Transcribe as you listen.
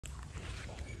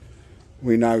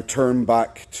We now turn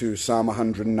back to Psalm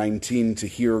 119 to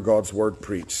hear God's word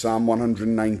preached. Psalm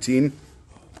 119,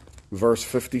 verse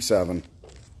 57.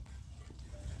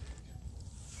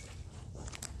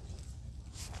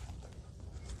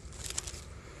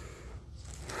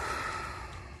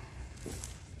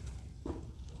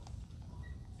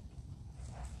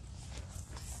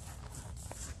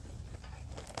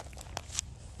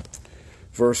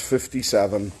 Verse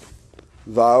 57,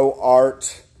 Thou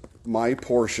art my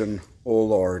portion, O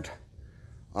Lord.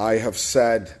 I have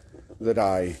said that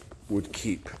I would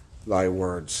keep thy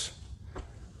words.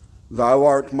 Thou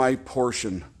art my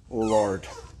portion, O Lord.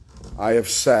 I have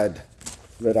said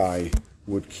that I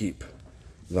would keep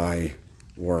thy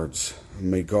words.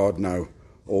 And may God now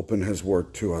open his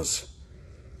word to us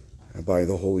by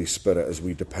the Holy Spirit as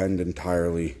we depend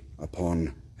entirely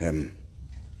upon him.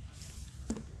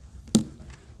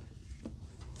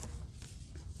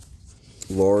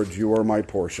 Lord, you are my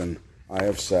portion. I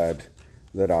have said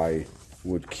that I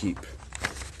would keep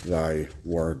thy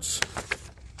words.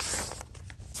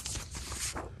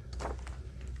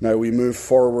 Now we move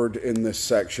forward in this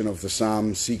section of the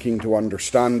psalm, seeking to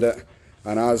understand it.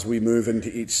 And as we move into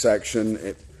each section,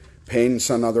 it paints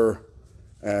another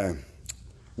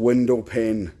window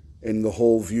pane in the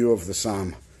whole view of the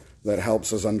psalm that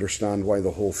helps us understand why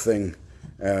the whole thing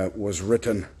was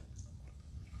written.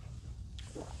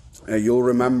 You'll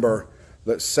remember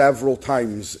that several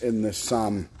times in this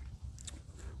psalm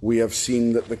we have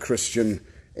seen that the Christian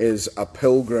is a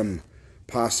pilgrim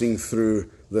passing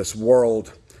through this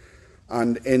world.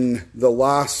 And in the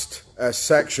last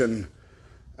section,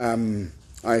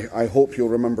 I hope you'll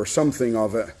remember something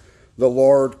of it, the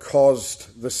Lord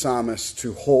caused the psalmist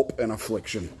to hope in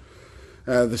affliction.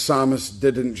 The psalmist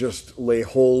didn't just lay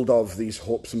hold of these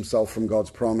hopes himself from God's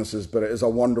promises, but it is a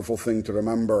wonderful thing to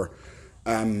remember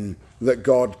that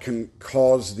God can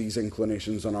cause these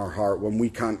inclinations in our heart when we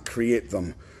can't create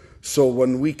them. So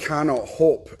when we cannot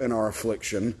hope in our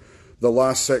affliction, the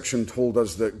last section told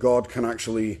us that God can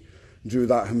actually do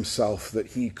that himself, that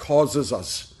he causes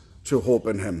us to hope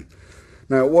in him.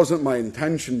 Now, it wasn't my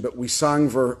intention, but we sang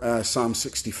Psalm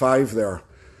 65 there,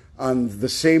 and the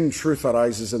same truth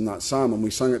arises in that psalm, and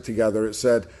we sang it together. It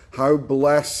said, How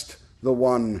blessed the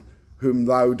one whom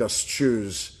thou dost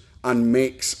choose, and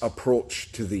makes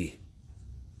approach to thee,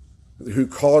 who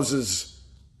causes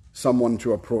someone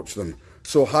to approach them.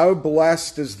 So how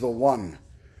blessed is the one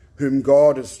whom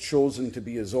God has chosen to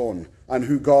be his own, and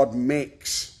who God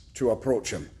makes to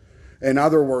approach him. In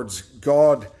other words,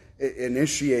 God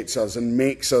initiates us and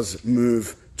makes us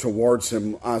move towards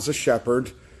him as a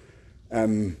shepherd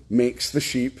makes the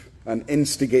sheep and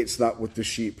instigates that with the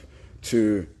sheep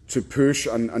to push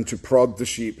and to prod the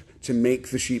sheep, to make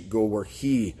the sheep go where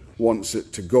he wants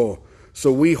it to go.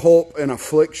 So we hope in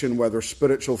affliction, whether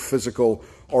spiritual, physical,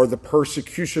 or the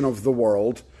persecution of the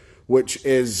world, which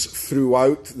is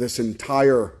throughout this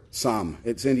entire psalm.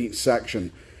 It's in each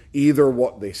section. Either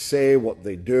what they say, what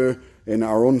they do. In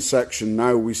our own section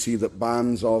now we see that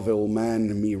bands of ill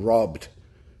men me robbed,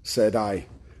 said I,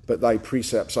 but thy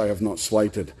precepts I have not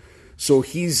slighted. So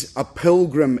he's a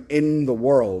pilgrim in the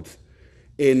world,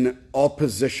 in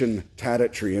opposition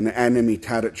territory, in enemy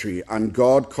territory, and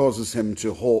God causes him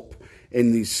to hope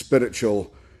in these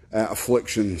spiritual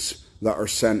afflictions that are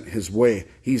sent his way.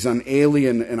 He's an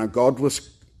alien in a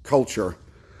godless culture,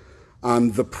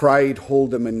 and the pride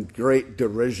hold him in great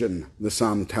derision, the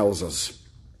psalm tells us.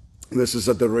 This is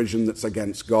a derision that's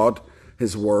against God,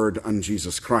 his word, and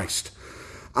Jesus Christ.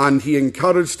 And he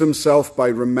encouraged himself by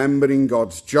remembering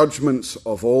God's judgments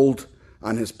of old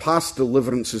and his past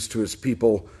deliverances to his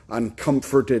people, and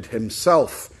comforted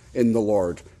himself in the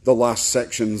Lord. The last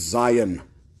section, Zion,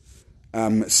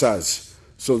 says.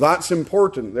 So that's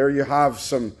important. There you have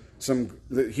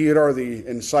here are the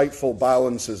insightful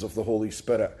balances of the Holy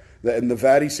Spirit. That in the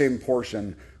very same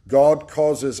portion, God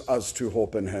causes us to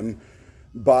hope in him.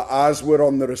 But as we're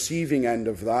on the receiving end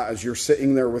of that, as you're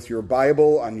sitting there with your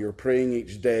Bible and you're praying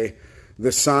each day,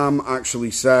 the psalm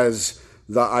actually says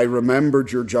that I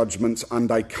remembered your judgments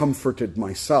and I comforted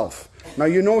myself. Now,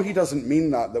 you know he doesn't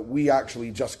mean that we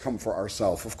actually just comfort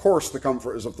ourselves. Of course, the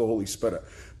comfort is of the Holy Spirit.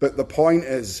 But the point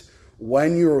is,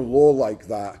 when you're low like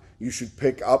that, you should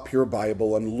pick up your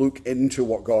Bible and look into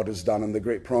what God has done and the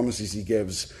great promises he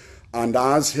gives. And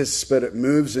as his Spirit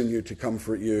moves in you to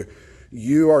comfort you,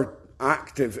 you are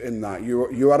active in that.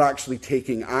 You are actually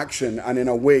taking action, and in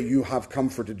a way you have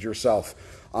comforted yourself.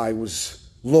 I was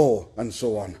low, and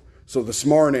so on. So this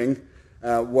morning,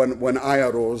 when I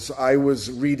arose, I was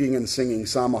reading and singing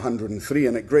Psalm 103,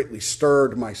 and it greatly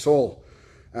stirred my soul.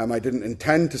 I didn't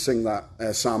intend to sing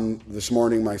that psalm this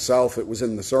morning myself. It was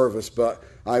in the service, but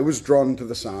I was drawn to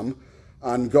the psalm,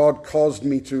 and God caused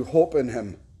me to hope in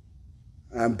him.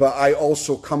 But I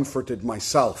also comforted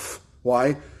myself.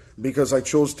 Why? Because I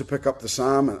chose to pick up the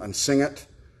psalm and sing it.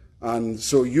 And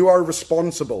so you are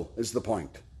responsible, is the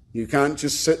point. You can't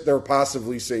just sit there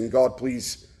passively saying, God,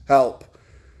 please help.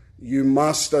 You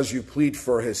must, as you plead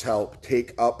for his help,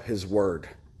 take up his word.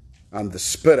 And the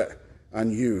Spirit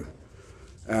and you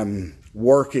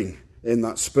working in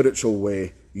that spiritual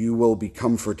way, you will be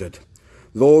comforted.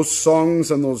 Those songs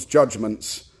and those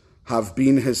judgments have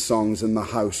been his songs in the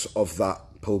house of that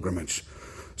pilgrimage.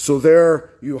 So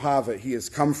there you have it. He is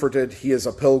comforted. He is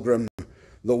a pilgrim.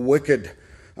 The wicked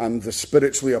and the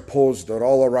spiritually opposed are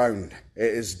all around.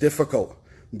 It is difficult,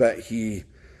 but he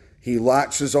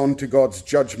latches on to God's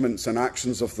judgments and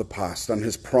actions of the past and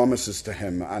his promises to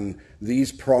him. And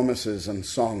these promises and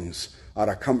songs are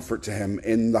a comfort to him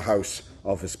in the house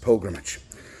of his pilgrimage.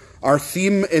 Our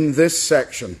theme in this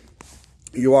section,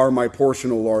 you are my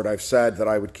portion, O Lord, I've said that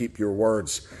I would keep your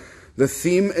words. The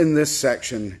theme in this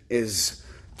section is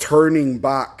turning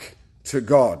back to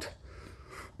God.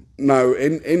 Now,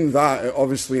 in that, it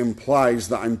obviously implies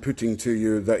that I'm putting to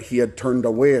you that he had turned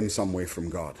away in some way from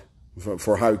God.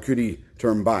 For how could he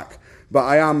turn back? But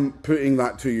I am putting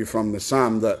that to you from the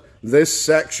psalm, that this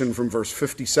section from verse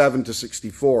 57 to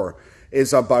 64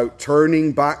 is about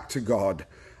turning back to God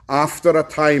after a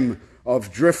time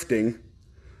of drifting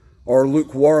or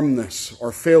lukewarmness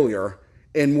or failure,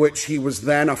 in which he was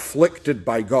then afflicted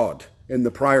by God in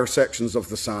the prior sections of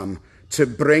the psalm to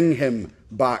bring him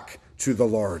back to the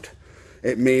Lord.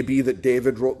 It may be that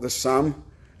David wrote this psalm.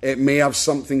 It may have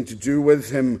something to do with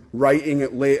him writing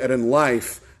it later in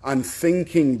life and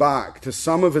thinking back to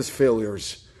some of his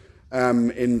failures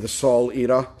in the Saul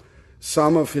era,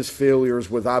 some of his failures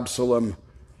with Absalom,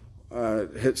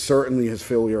 certainly his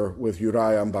failure with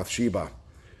Uriah and Bathsheba.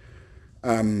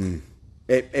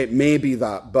 It may be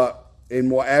that, but in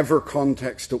whatever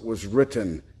context it was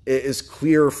written, it is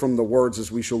clear from the words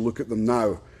as we shall look at them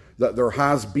now that there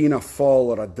has been a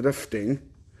fall or a drifting,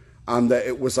 and that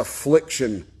it was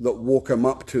affliction that woke him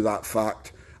up to that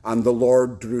fact, and the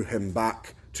Lord drew him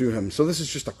back to him. So this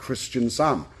is just a Christian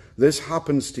psalm. This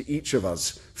happens to each of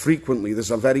us frequently. This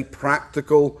is a very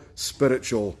practical,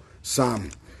 spiritual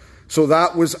psalm. So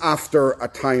that was after a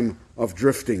time of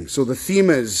drifting. So the theme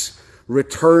is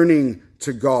returning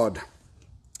to God.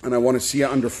 And I want to see it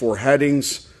under 4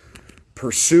 headings: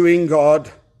 pursuing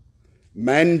God,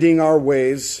 mending our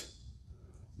ways,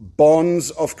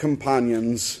 bonds of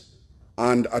companions,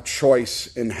 and a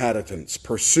choice inheritance.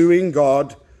 Pursuing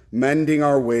God, mending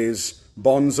our ways,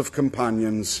 bonds of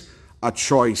companions, a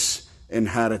choice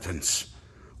inheritance.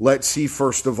 Let's see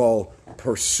first of all,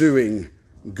 pursuing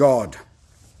God.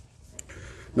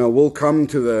 Now we'll come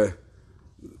to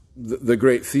the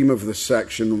great theme of this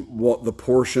section, what the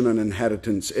portion and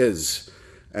inheritance is,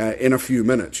 in a few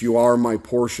minutes. You are my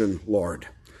portion, Lord.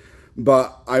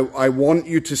 But I want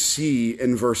you to see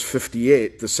in verse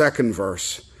 58, the second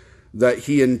verse, that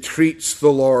he entreats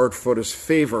the Lord for his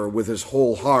favor with his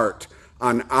whole heart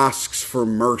and asks for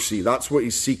mercy. That's what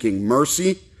he's seeking.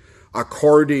 Mercy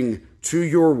according to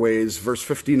your ways. Verse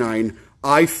 59,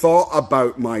 I thought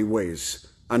about my ways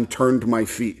and turned my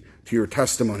feet to your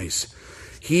testimonies.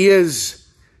 He is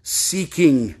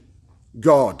seeking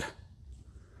God.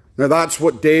 Now that's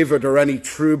what David or any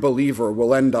true believer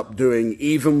will end up doing,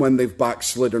 even when they've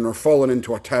backslidden or fallen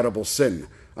into a terrible sin,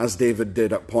 as David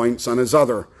did at points and as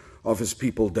other of his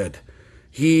people did.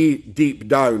 He deep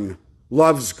down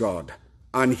loves God,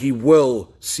 and he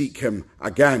will seek him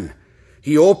again.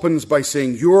 He opens by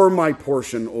saying, you're my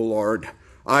portion, O Lord.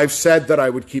 I've said that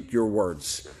I would keep your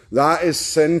words. That is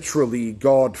centrally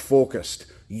God-focused.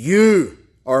 You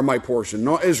are my portion,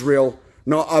 not Israel,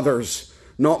 not others,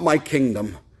 not my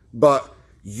kingdom, but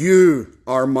you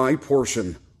are my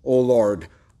portion, O Lord.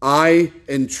 I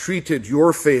entreated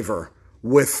your favor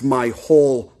with my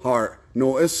whole heart.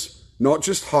 Notice, not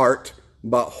just heart,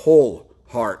 but whole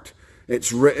heart.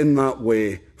 It's written that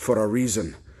way for a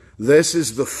reason. This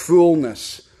is the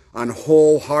fullness and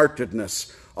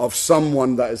wholeheartedness of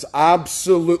someone that is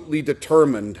absolutely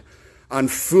determined and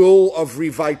full of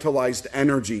revitalized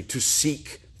energy to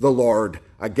seek the Lord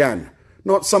again.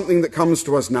 Not something that comes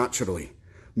to us naturally,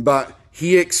 but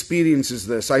he experiences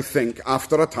this, I think,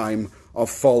 after a time of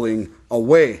falling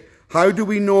away. How do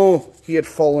we know he had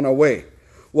fallen away?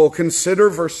 Well, consider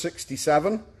verse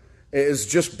 67. It is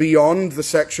just beyond the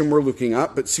section we're looking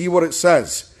at, but see what it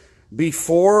says.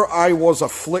 Before I was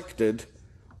afflicted,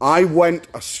 I went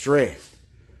astray,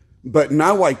 but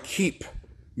now I keep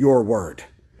your word.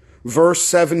 Verse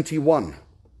 71.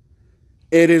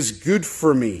 It is good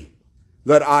for me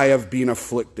that I have been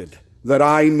afflicted, that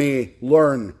I may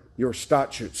learn your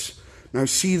statutes. Now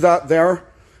see that there?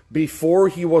 Before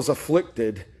he was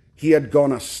afflicted, he had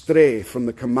gone astray from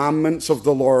the commandments of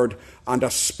the Lord and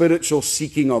a spiritual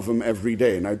seeking of him every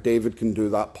day. Now David can do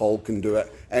that, Paul can do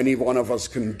it, any one of us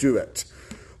can do it.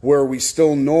 Where we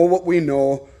still know what we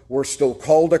know, we're still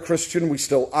called a Christian, we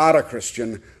still are a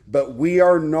Christian, but we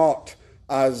are not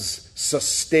as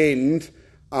sustained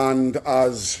and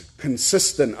as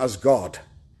consistent as God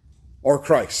or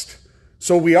Christ.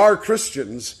 So we are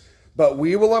Christians, but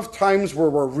we will have times where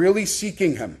we're really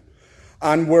seeking him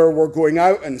and where we're going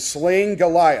out and slaying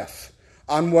Goliath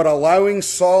and we're allowing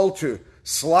Saul to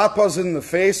slap us in the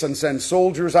face and send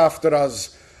soldiers after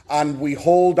us, and we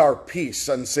hold our peace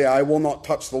and say, I will not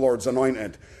touch the Lord's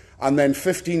anointed. And then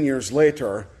 15 years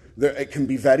later, it can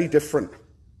be very different.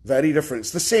 Very different.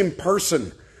 It's the same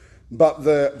person, but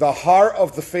the heart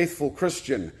of the faithful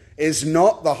Christian is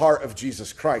not the heart of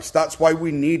Jesus Christ. That's why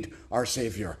we need our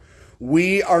Savior.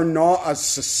 We are not as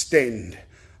sustained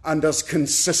and as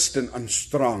consistent and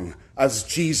strong as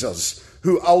Jesus,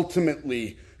 who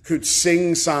ultimately could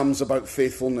sing psalms about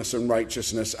faithfulness and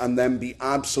righteousness and then be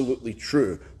absolutely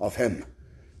true of him.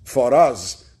 For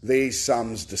us, these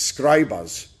psalms describe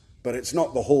us, but it's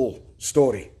not the whole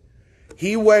story.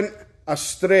 He went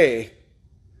astray,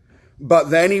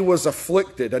 but then he was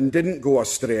afflicted and didn't go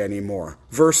astray anymore.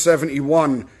 Verse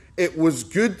 71, it was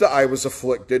good that I was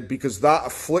afflicted, because that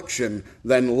affliction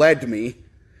then led me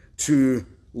to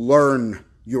learn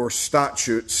your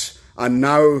statutes, and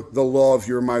now the law of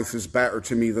your mouth is better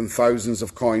to me than thousands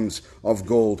of coins of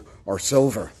gold or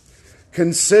silver.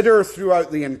 Consider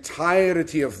throughout the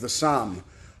entirety of the psalm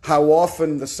how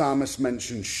often the psalmist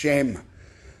mentions shame,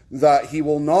 that he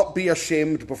will not be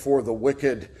ashamed before the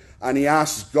wicked, and he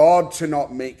asks God to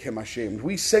not make him ashamed.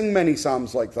 We sing many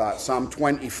psalms like that. Psalm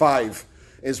 25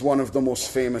 is one of the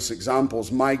most famous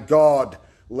examples. My God,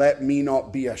 let me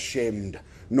not be ashamed,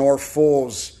 nor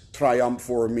foes triumph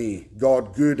o'er me.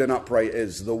 God good and upright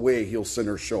is, the way he'll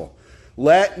sinners show.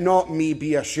 Let not me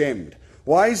be ashamed.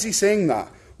 Why is he saying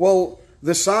that? Well,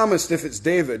 the psalmist, if it's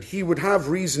David, he would have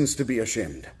reasons to be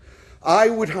ashamed. I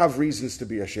would have reasons to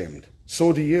be ashamed.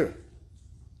 So do you.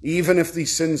 Even if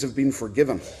these sins have been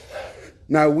forgiven.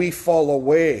 Now, we fall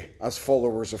away as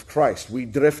followers of Christ. We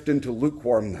drift into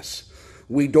lukewarmness.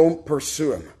 We don't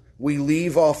pursue him. We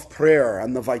leave off prayer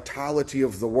and the vitality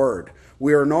of the word.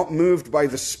 We are not moved by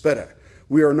the Spirit.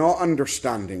 We are not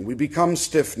understanding. We become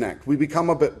stiff-necked. We become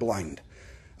a bit blind.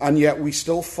 And yet we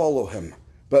still follow him.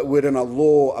 But we're in a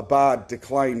low, a bad,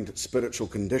 declined spiritual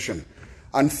condition.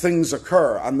 And things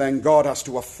occur, and then God has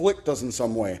to afflict us in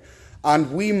some way.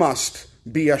 And we must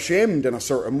be ashamed in a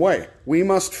certain way. We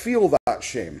must feel that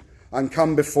shame and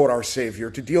come before our Savior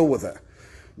to deal with it.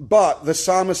 But the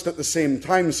psalmist at the same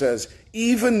time says,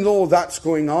 even though that's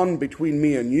going on between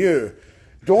me and you,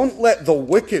 don't let the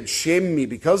wicked shame me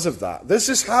because of that. This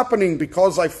is happening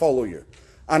because I follow you.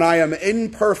 And I am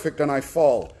imperfect and I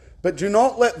fall. But do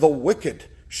not let the wicked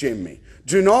shame me.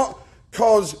 Do not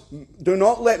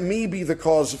let me be the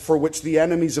cause for which the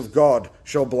enemies of God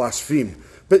shall blaspheme.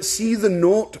 But see the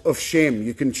note of shame.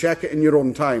 You can check it in your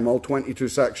own time, all 22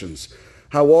 sections.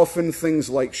 How often things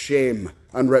like shame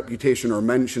and reputation are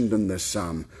mentioned in this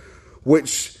psalm,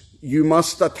 which you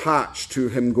must attach to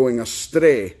him going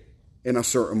astray in a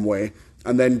certain way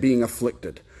and then being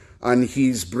afflicted. And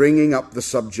he's bringing up the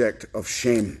subject of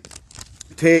shame.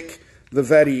 Take the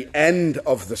very end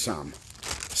of the psalm.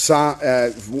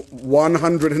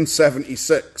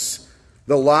 176,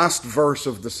 the last verse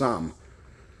of the psalm.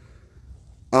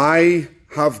 I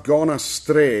have gone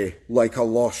astray like a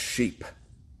lost sheep.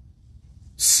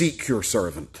 Seek your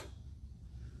servant,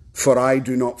 for I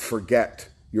do not forget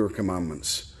your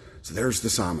commandments. So there's the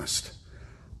psalmist.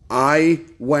 I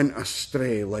went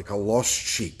astray like a lost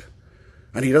sheep.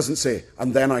 And he doesn't say,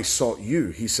 and then I sought you.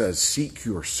 He says, seek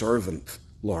your servant,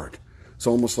 Lord. It's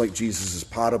almost like Jesus'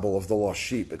 parable of the lost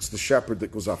sheep. It's the shepherd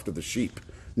that goes after the sheep,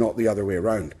 not the other way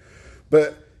around.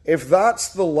 But if that's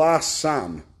the last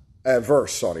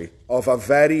verse of a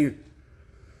very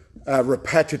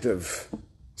repetitive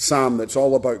psalm that's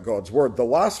all about God's word, the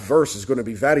last verse is going to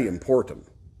be very important.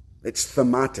 It's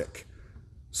thematic.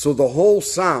 So the whole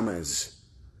psalm is,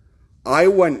 I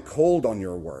went cold on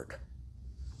your word.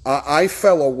 I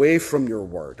fell away from your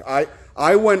word.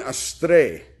 I went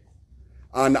astray.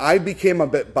 And I became a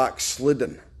bit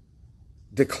backslidden,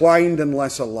 declined and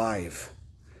less alive.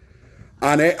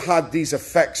 And it had these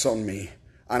effects on me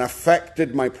and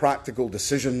affected my practical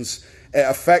decisions. It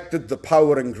affected the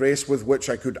power and grace with which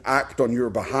I could act on your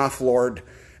behalf, Lord.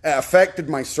 It affected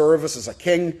my service as a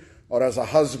king or as a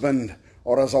husband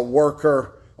or as a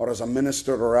worker, or as a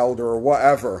minister or elder or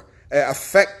whatever. It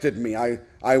affected me.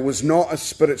 I was not as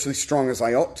spiritually strong as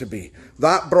I ought to be.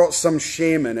 That brought some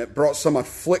shame in. It brought some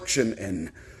affliction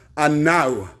in. And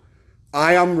now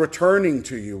I am returning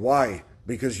to you. Why?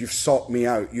 Because you've sought me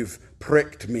out. You've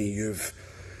pricked me. You've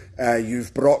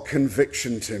brought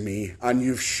conviction to me. And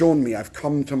you've shown me, I've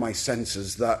come to my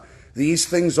senses, that these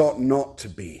things ought not to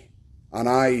be. And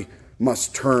I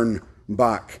must turn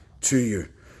back to you.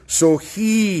 So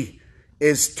he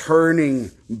is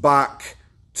turning back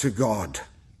to God.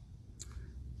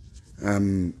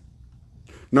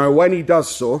 Now, when he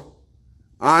does so,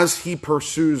 as he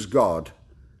pursues God,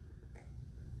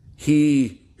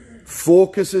 he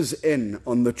focuses in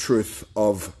on the truth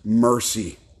of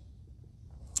mercy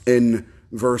in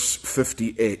verse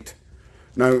 58.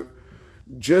 Now,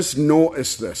 just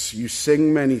notice this. You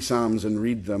sing many psalms and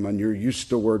read them, and you're used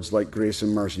to words like grace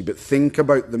and mercy, but think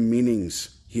about the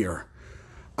meanings here.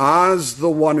 As the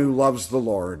one who loves the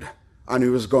Lord and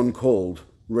who has gone cold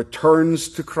returns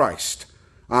to Christ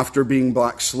after being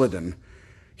backslidden,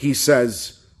 he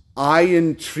says, I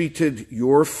entreated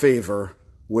your favor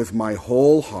with my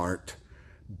whole heart.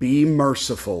 Be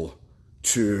merciful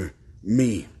to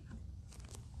me.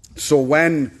 So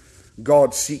when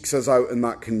God seeks us out in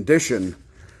that condition,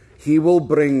 he will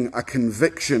bring a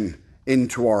conviction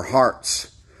into our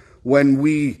hearts. When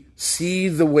we see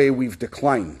the way we've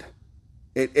declined,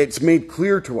 it's made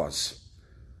clear to us.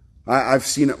 I've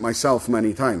seen it myself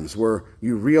many times, where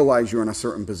you realize you're in a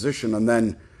certain position and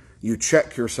then you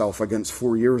check yourself against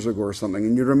 4 years ago or something,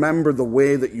 and you remember the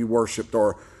way that you worshipped,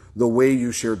 or the way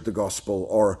you shared the gospel,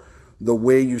 or the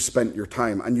way you spent your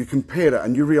time, and you compare it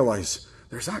and you realize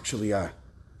there's actually a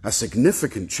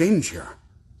significant change here.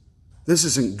 This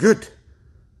isn't good.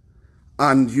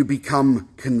 And you become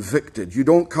convicted. You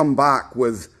don't come back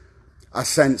with a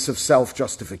sense of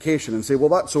self-justification and say, well,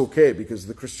 that's okay because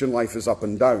the Christian life is up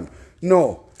and down.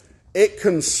 No, it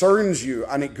concerns you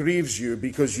and it grieves you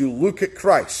because you look at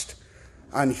Christ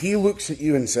and he looks at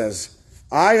you and says,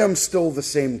 I am still the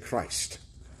same Christ.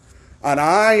 And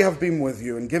I have been with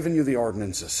you and given you the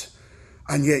ordinances.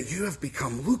 And yet you have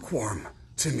become lukewarm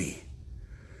to me.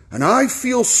 And I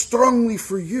feel strongly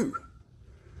for you.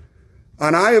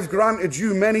 And I have granted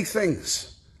you many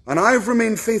things. And I have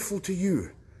remained faithful to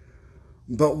you.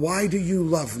 But why do you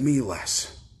love me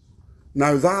less?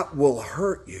 Now that will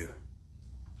hurt you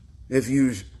if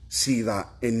you see that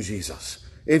in Jesus.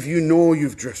 If you know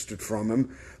you've drifted from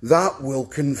him, that will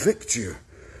convict you.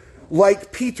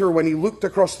 Like Peter when he looked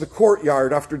across the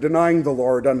courtyard after denying the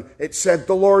Lord, and it said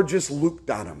the Lord just looked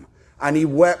at him and he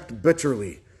wept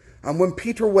bitterly. And when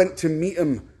Peter went to meet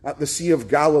him at the Sea of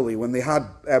Galilee when they had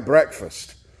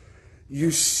breakfast,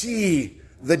 you see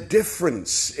the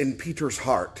difference in Peter's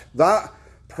heart. That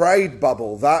pride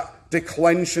bubble, that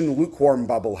declension lukewarm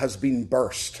bubble has been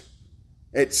burst.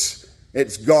 It's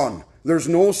gone. There's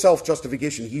no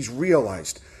self-justification. He's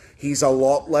realized he's a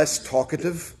lot less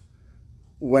talkative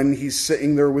when he's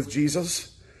sitting there with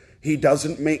Jesus. He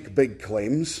doesn't make big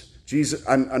claims. Jesus,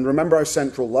 and remember how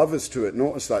central love is to it.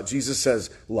 Notice that. Jesus says,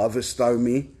 lovest thou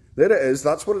me? There it is.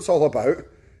 That's what it's all about.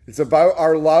 It's about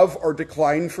our love or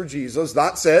decline for Jesus.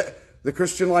 That's it. The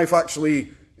Christian life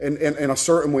actually, in a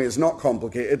certain way, is not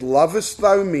complicated. Lovest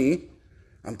thou me?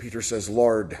 And Peter says,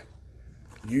 Lord,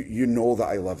 you know that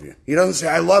I love you. He doesn't say,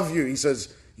 I love you. He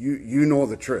says, you know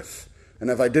the truth. And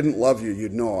if I didn't love you,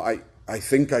 you'd know. I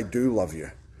think I do love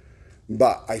you.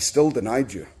 But I still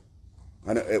denied you.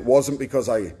 And it wasn't because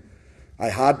I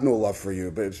had no love for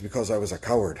you, but it was because I was a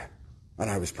coward and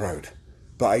I was proud.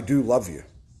 But I do love you.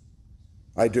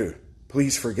 I do.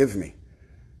 Please forgive me.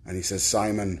 And he says,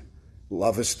 Simon,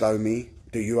 lovest thou me?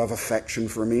 Do you have affection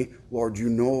for me? Lord, you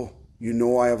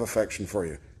know I have affection for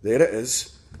you. There it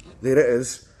is. There it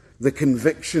is. The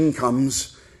conviction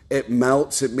comes, it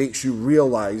melts, it makes you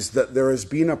realize that there has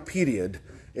been a period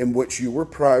in which you were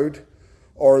proud,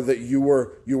 or that you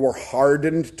were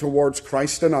hardened towards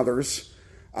Christ and others,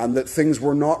 and that things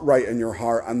were not right in your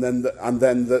heart, and then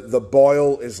the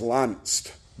boil is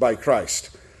lanced by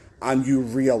Christ, and you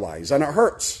realize, and it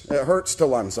hurts to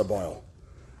lance a boil,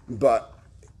 but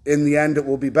in the end it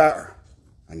will be better.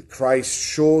 And Christ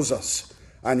shows us,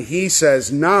 and he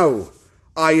says, now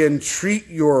I entreat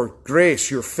your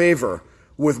grace, your favor,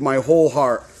 with my whole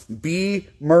heart. Be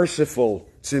merciful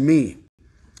to me.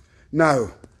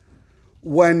 Now,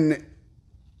 when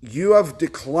you have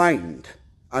declined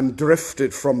and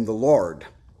drifted from the Lord,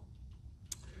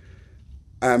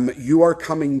 you are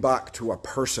coming back to a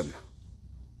person,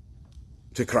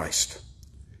 to Christ.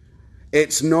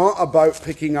 It's not about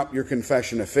picking up your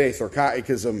confession of faith or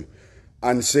catechism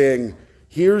and saying,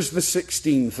 here's the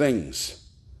 16 things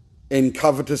in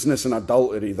covetousness and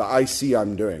adultery that I see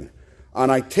I'm doing, and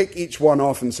I tick each one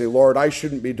off and say, Lord, I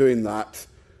shouldn't be doing that.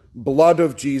 Blood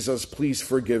of Jesus, please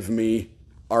forgive me.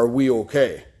 Are we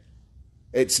okay?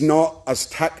 It's not as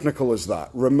technical as that.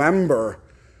 Remember,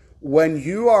 when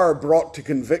you are brought to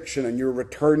conviction and you're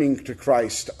returning to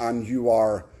Christ and you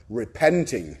are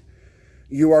repenting,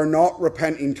 you are not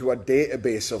repenting to a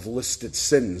database of listed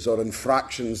sins or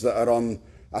infractions that are on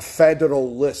a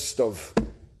federal list of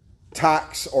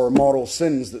tax or moral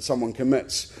sins that someone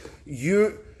commits.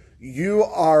 You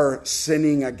are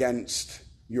sinning against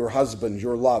your husband,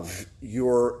 your love,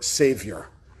 your Savior.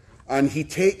 And he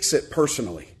takes it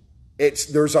personally.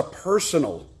 There's a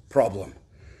personal problem.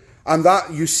 And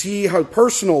that, you see how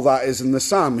personal that is in the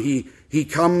psalm. He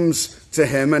comes to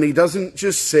him and he doesn't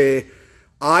just say,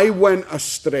 I went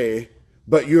astray,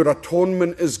 but your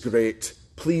atonement is great.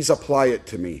 Please apply it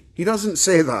to me. He doesn't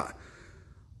say that.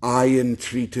 I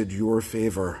entreated your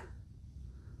favor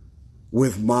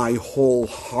with my whole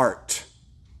heart.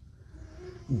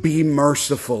 Be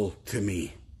merciful to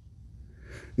me.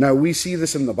 Now, we see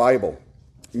this in the Bible.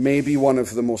 Maybe one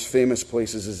of the most famous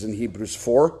places is in Hebrews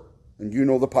 4. And you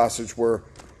know the passage where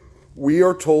we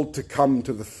are told to come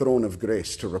to the throne of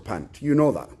grace to repent. You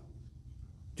know that.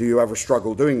 Do you ever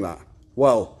struggle doing that?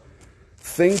 Well,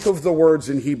 think of the words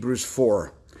in Hebrews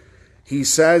 4. He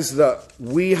says that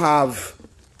we have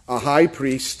a high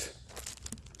priest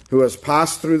who has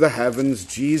passed through the heavens,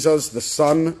 Jesus, the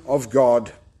Son of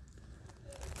God,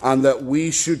 and that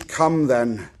we should come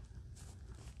then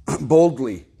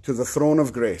boldly to the throne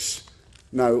of grace.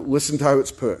 Now, listen to how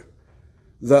it's put.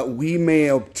 That we may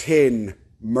obtain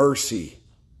mercy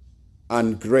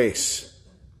and grace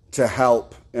to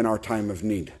help in our time of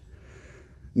need.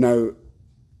 Now,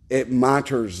 it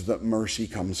matters that mercy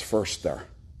comes first there.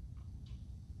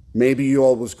 Maybe you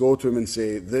always go to him and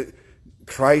say that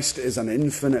Christ is an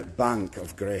infinite bank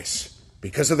of grace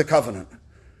because of the covenant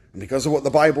and because of what the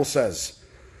Bible says.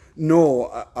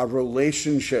 No, a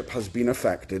relationship has been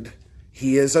affected.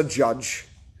 He is a judge.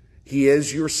 He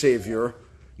is your Savior.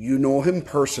 You know him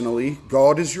personally.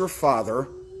 God is your Father.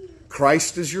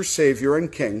 Christ is your Savior and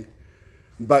King.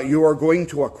 But you are going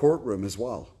to a courtroom as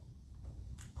well.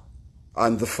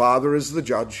 And the Father is the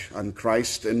judge, and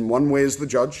Christ in one way is the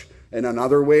judge, in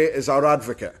another way is our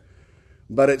advocate.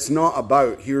 But it's not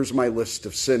about, here's my list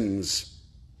of sins.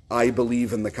 I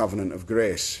believe in the covenant of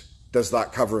grace. Does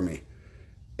that cover me?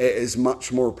 It is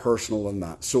much more personal than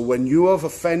that. So when you have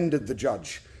offended the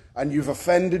judge, and you've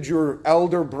offended your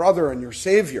elder brother and your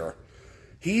Savior,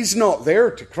 he's not there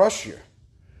to crush you.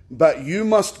 But you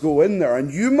must go in there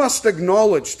and you must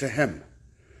acknowledge to him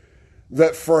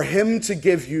that for him to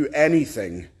give you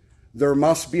anything, there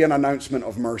must be an announcement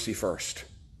of mercy first.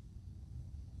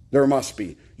 There must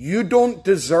be. You don't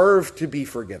deserve to be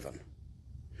forgiven.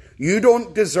 You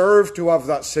don't deserve to have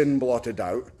that sin blotted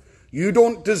out. You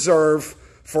don't deserve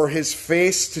for his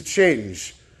face to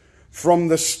change from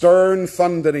the stern,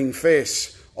 thundering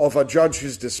face of a judge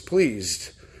who's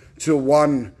displeased to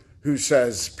one who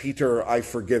says, Peter, I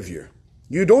forgive you.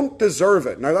 You don't deserve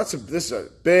it. Now, this is a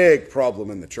big problem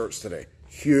in the church today.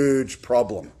 Huge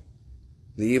problem.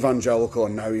 The evangelical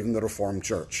and now even the Reformed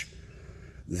church.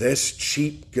 This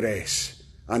cheap grace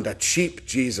and a cheap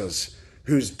Jesus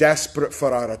who's desperate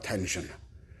for our attention.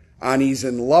 And he's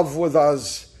in love with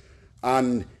us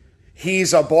and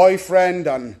he's a boyfriend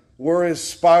and we're his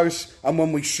spouse, and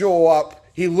when we show up,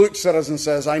 he looks at us and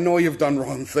says, I know you've done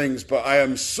wrong things, but I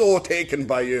am so taken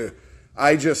by you.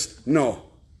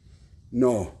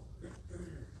 No.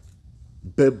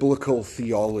 Biblical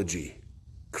theology.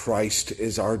 Christ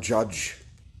is our judge.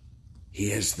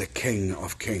 He is the King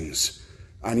of kings,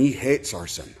 and he hates our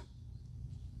sin.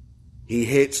 He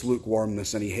hates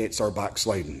lukewarmness, and he hates our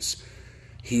backslidings.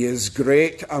 He is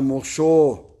great and will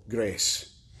show grace.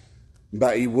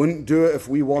 But he wouldn't do it if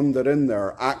we wander in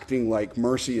there acting like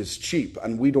mercy is cheap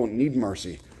and we don't need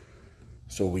mercy.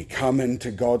 So we come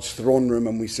into God's throne room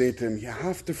and we say to him, you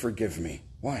have to forgive me.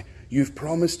 Why? You've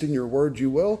promised in your word you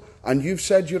will, and you've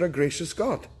said you're a gracious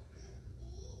God.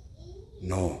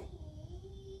 No,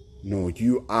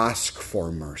 you ask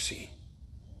for mercy.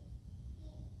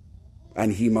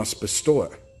 And he must bestow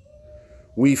it.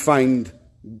 We find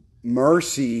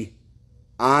mercy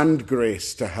and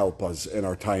grace to help us in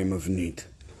our time of need.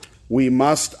 We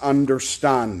must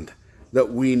understand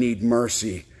that we need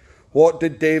mercy. What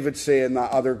did David say in that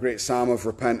other great psalm of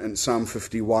repentance, Psalm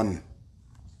 51?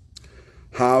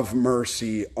 Have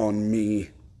mercy on me,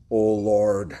 O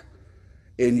Lord.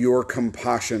 In your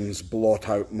compassions blot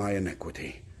out my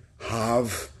iniquity.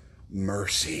 Have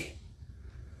mercy.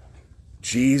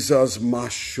 Jesus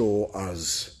must show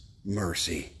us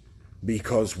mercy.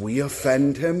 because we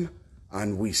offend him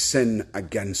and we sin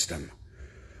against him.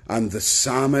 And the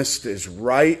psalmist is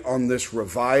right on this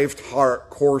revived heart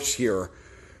course here,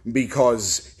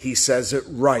 because he says it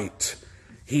right.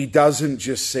 He doesn't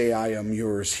just say, I am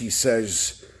yours. He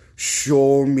says,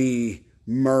 show me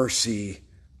mercy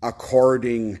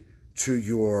according to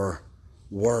your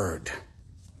word.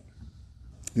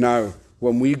 Now,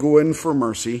 when we go in for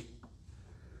mercy,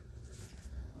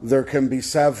 there can be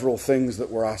several things that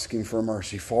we're asking for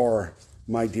mercy for,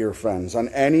 my dear friends. And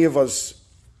any of us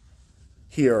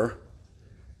here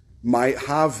might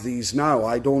have these now.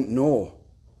 I don't know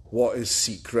what is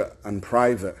secret and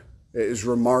private. It is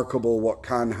remarkable what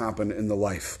can happen in the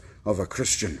life of a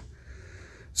Christian.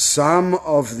 Some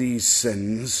of these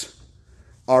sins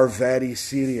are very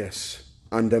serious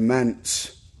and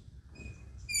immense.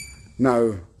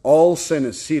 Now, all sin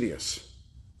is serious,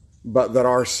 but there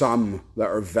are some that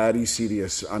are very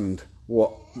serious and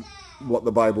what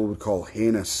the Bible would call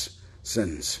heinous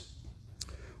sins.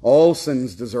 All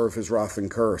sins deserve his wrath and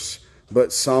curse,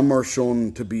 but some are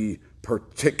shown to be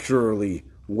particularly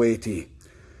weighty.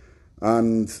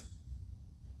 And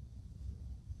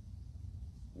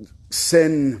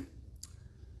sin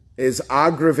is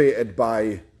aggravated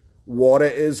by what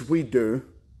it is we do,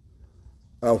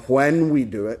 when we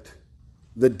do it,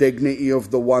 the dignity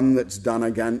of the one that's done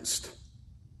against.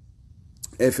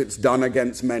 If it's done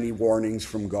against many warnings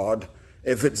from God,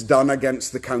 if it's done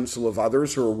against the counsel of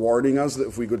others who are warning us that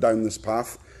if we go down this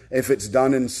path, if it's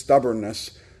done in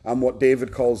stubbornness, and what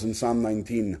David calls in Psalm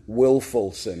 19,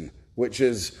 willful sin, which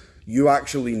is you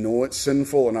actually know it's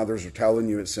sinful and others are telling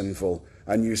you it's sinful,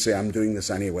 and you say, I'm doing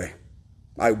this anyway.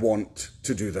 I want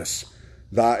to do this.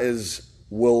 That is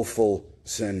willful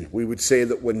sin. We would say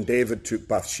that when David took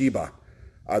Bathsheba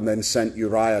and then sent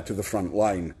Uriah to the front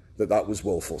line, that was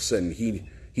willful sin.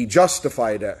 He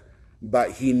justified it,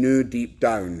 but he knew deep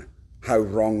down how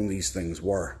wrong these things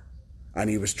were.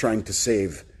 And he was trying to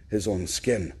save his own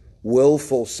skin.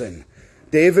 Willful sin.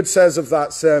 David says of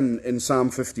that sin in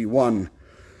Psalm 51,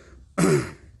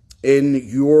 in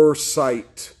your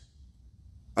sight,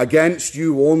 against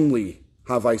you only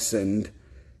have I sinned.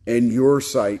 In your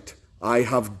sight, I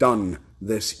have done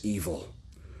this evil.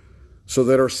 So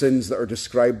there are sins that are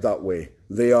described that way.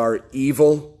 They are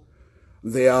evil,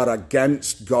 they are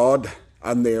against God,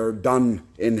 and they are done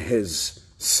in his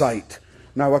sight.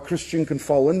 Now, a Christian can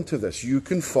fall into this. You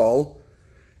can fall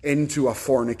into a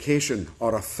fornication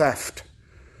or a theft,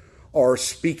 or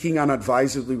speaking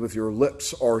unadvisedly with your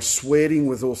lips, or swearing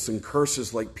with oaths and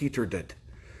curses like Peter did.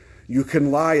 You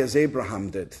can lie as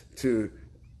Abraham did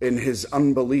in his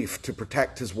unbelief to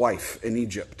protect his wife in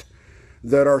Egypt.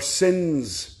 There are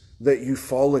sins that you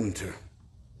fall into.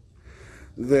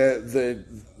 The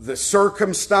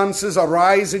circumstances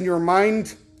arise in your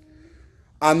mind,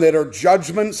 and there are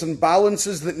judgments and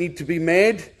balances that need to be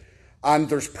made, and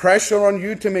there's pressure on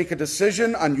you to make a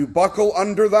decision, and you buckle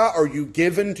under that, or you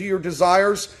give in to your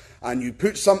desires, and you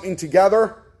put something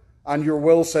together, and your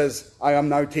will says, I am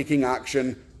now taking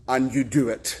action, and you do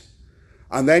it.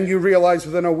 And then you realize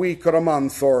within a week or a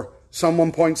month, or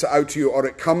someone points it out to you, or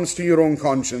it comes to your own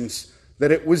conscience,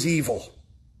 that it was evil.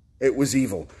 It was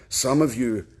evil. Some of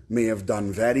you may have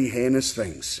done very heinous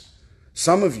things.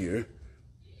 Some of you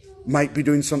might be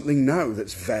doing something now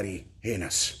that's very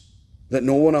heinous, that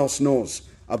no one else knows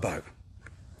about.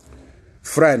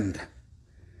 Friend,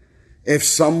 if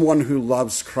someone who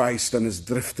loves Christ and has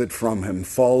drifted from him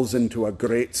falls into a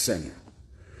great sin,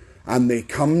 and they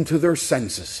come to their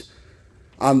senses,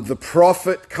 and the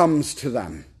prophet comes to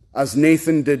them, as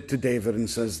Nathan did to David, and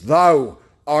says, thou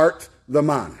art the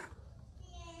man,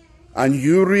 and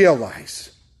you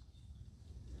realize,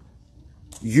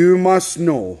 you must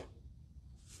know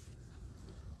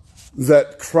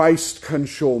that Christ can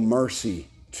show mercy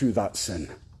to that sin.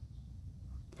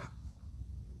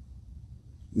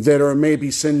 There are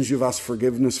maybe sins you've asked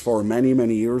forgiveness for many,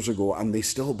 many years ago, and they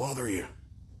still bother you,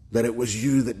 that it was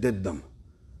you that did them.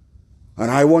 And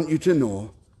I want you to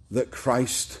know that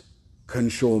Christ can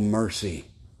show mercy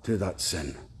to that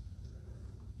sin.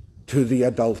 To the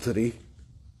adultery,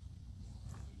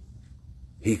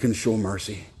 he can show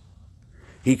mercy.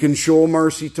 He can show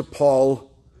mercy to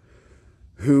Paul,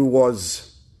 who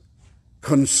was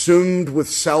consumed with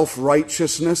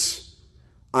self-righteousness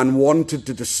and wanted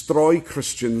to destroy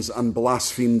Christians and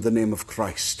blasphemed the name of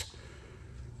Christ.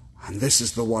 And this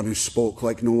is the one who spoke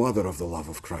like no other of the love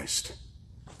of Christ.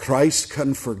 Christ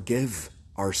can forgive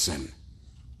our sin.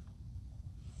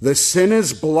 The sin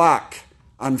is black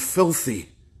and filthy,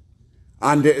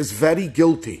 and it is very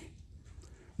guilty,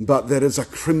 but there is a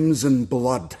crimson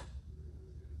blood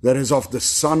that is of the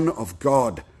Son of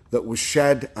God that was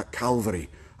shed at Calvary,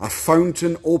 a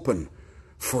fountain open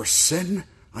for sin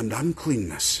and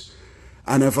uncleanness.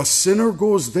 And if a sinner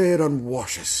goes there and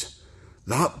washes,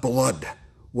 that blood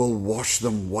will wash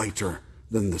them whiter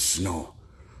than the snow.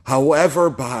 However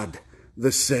bad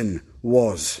the sin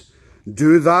was,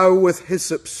 do thou with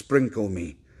hyssop sprinkle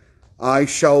me. I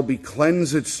shall be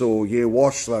cleansed so, yea,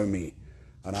 wash thou me,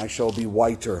 and I shall be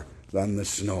whiter than the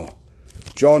snow.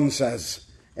 John says,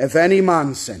 if any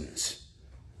man sins,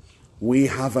 we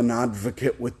have an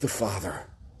advocate with the Father,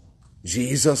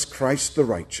 Jesus Christ the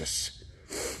righteous.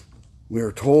 We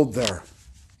are told there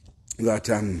that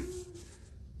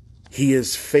he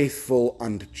is faithful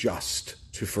and just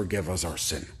to forgive us our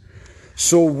sin.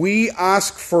 So we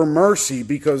ask for mercy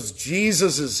because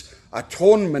Jesus'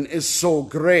 atonement is so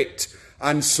great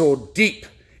and so deep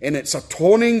in its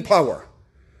atoning power.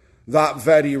 That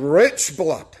very rich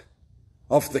blood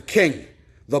of the King,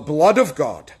 the blood of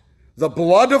God, the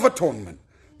blood of atonement,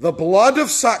 the blood of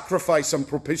sacrifice and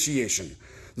propitiation,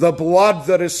 the blood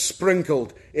that is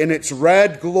sprinkled in its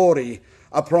red glory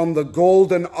upon the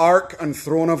golden ark and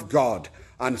throne of God,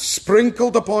 and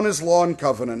sprinkled upon his law and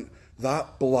covenant,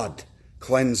 that blood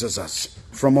cleanses us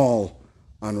from all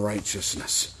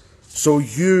unrighteousness. So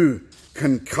you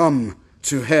can come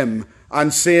to him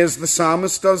and say, as the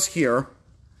psalmist does here,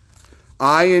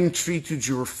 I entreated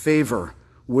your favor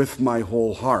with my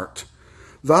whole heart.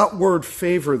 That word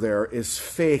favor there is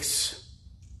face.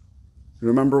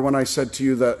 Remember when I said to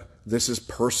you that this is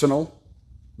personal?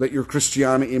 That your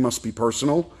Christianity must be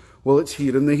personal? Well, it's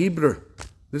here in the Hebrew.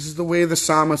 This is the way the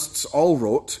psalmists all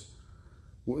wrote.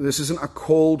 This isn't a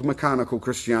cold, mechanical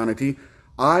Christianity.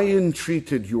 I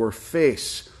entreated your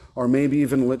face, or maybe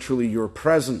even literally your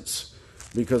presence,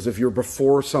 because if you're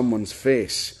before someone's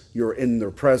face, you're in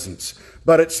their presence.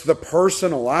 But it's the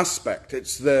personal aspect.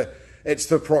 It's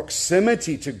the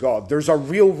proximity to God. There's a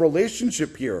real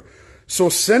relationship here. So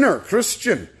sinner,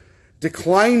 Christian,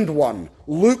 declined one,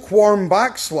 lukewarm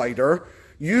backslider,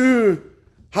 you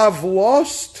have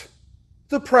lost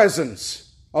the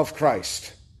presence of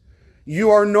Christ. You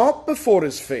are not before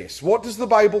his face. What does the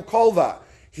Bible call that?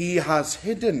 He has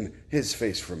hidden his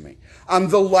face from me, and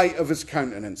the light of his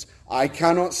countenance. I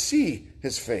cannot see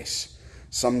his face.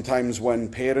 Sometimes when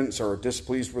parents are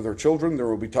displeased with their children, there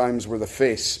will be times where the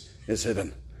face is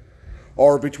hidden.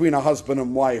 Or between a husband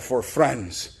and wife or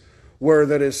friends, where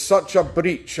there is such a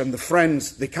breach and the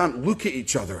friends, they can't look at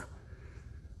each other.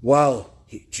 Well,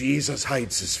 Jesus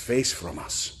hides his face from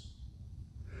us.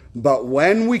 But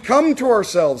when we come to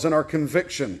ourselves in our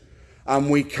conviction, and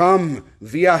we come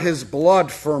via his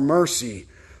blood for mercy,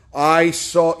 I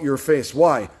sought your face.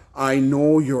 Why? I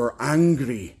know you're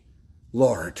angry,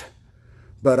 Lord.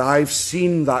 But I've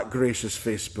seen that gracious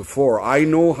face before. I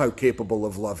know how capable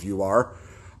of love you are,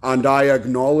 and I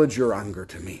acknowledge your anger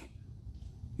to me.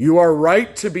 You are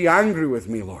right to be angry with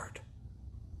me, Lord.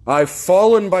 I've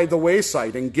fallen by the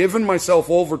wayside and given myself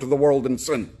over to the world and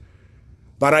sin.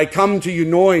 But I come to you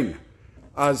knowing,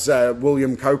 as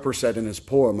William Cowper said in his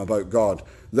poem about God,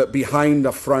 that behind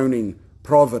a frowning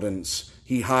providence,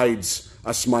 he hides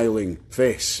a smiling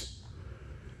face.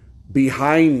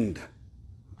 Behind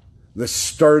the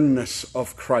sternness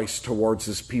of Christ towards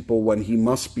his people when he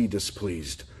must be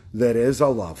displeased, there is a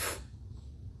love.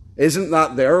 Isn't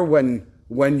that there when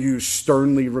you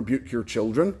sternly rebuke your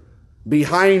children?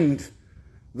 Behind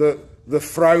the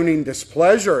frowning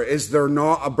displeasure, is there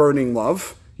not a burning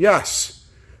love? Yes,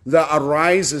 that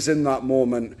arises in that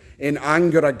moment in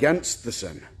anger against the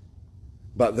sin.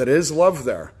 But there is love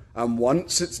there, and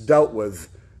once it's dealt with,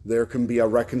 there can be a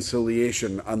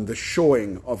reconciliation and the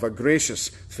showing of a gracious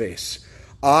face.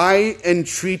 I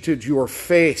entreated your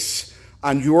face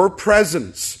and your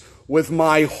presence with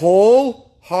my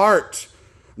whole heart.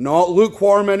 Not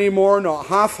lukewarm anymore, not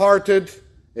half-hearted.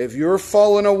 If you're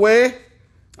fallen away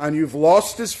and you've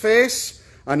lost his face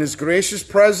and his gracious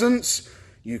presence,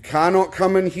 you cannot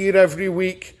come in here every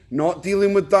week, not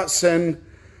dealing with that sin,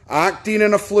 acting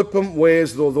in a flippant way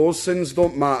as though those sins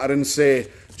don't matter, and say,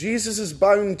 Jesus is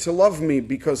bound to love me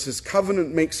because his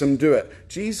covenant makes him do it.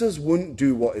 Jesus wouldn't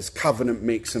do what his covenant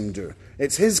makes him do.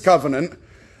 It's his covenant.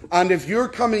 And if you're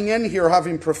coming in here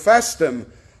having professed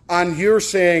him and you're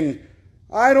saying,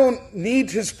 I don't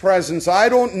need his presence, I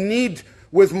don't need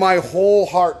with my whole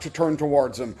heart to turn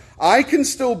towards him, I can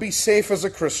still be safe as a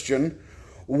Christian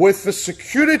with the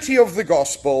security of the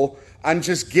gospel and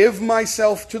just give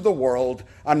myself to the world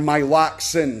and my lax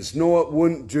sins. No, it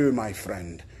wouldn't do, my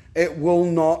friend. It will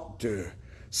not do.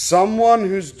 Someone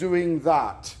who's doing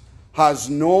that has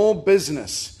no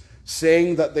business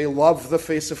saying that they love the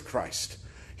face of Christ.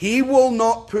 He will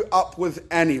not put up with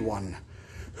anyone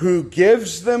who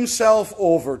gives themselves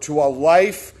over to a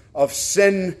life of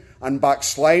sin and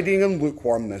backsliding and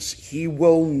lukewarmness, he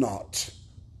will not.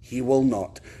 He will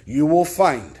not. You will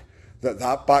find that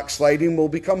that backsliding will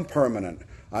become permanent,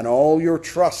 and all your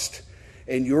trust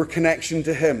in your connection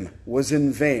to him was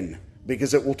in vain,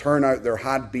 because it will turn out there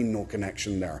had been no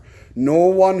connection there. No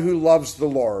one who loves the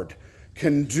Lord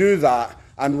can do that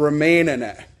and remain in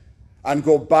it and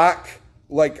go back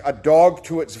like a dog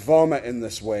to its vomit in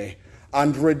this way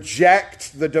and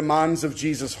reject the demands of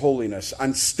Jesus' holiness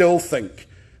and still think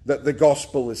that the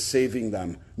gospel is saving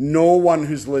them. No one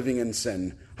who's living in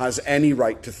sin has any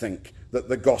right to think that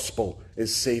the gospel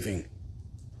is saving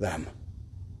them.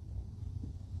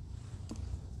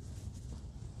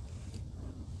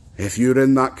 If you're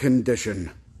in that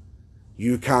condition,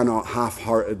 you cannot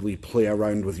half-heartedly play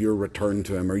around with your return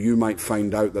to him, or you might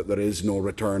find out that there is no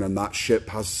return and that ship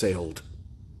has sailed.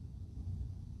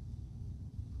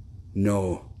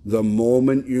 No, the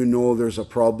moment you know there's a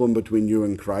problem between you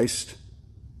and Christ,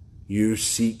 you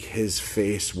seek his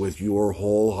face with your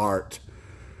whole heart.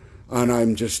 And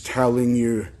I'm just telling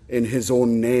you in his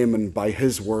own name and by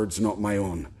his words, not my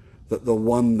own, that the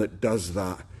one that does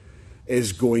that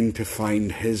is going to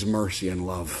find his mercy and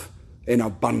love in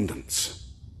abundance.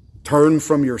 Turn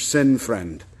from your sin,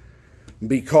 friend,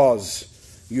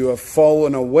 because you have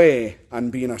fallen away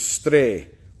and been astray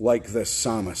like this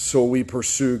psalmist. So we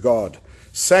pursue God.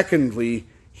 Secondly,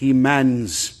 he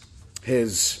mends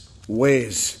his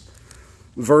ways.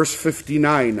 Verse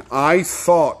 59, I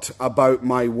thought about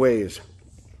my ways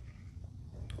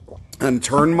and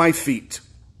turned my feet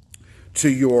to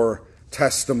your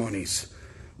testimonies.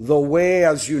 The way,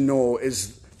 as you know,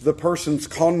 is the person's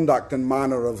conduct and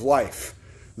manner of life,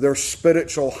 their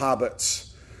spiritual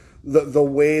habits, the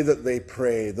way that they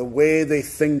pray, the way they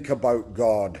think about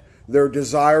God, their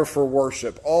desire for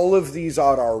worship. All of these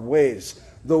are our ways.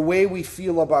 The way we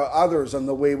feel about others and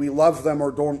the way we love them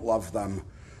or don't love them.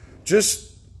 Just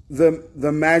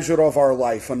the measure of our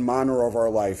life and manner of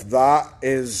our life. That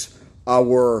is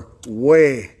our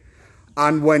way.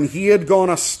 And when he had gone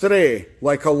astray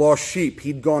like a lost sheep,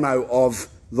 he'd gone out of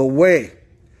the way.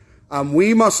 And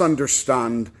we must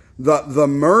understand that the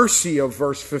mercy of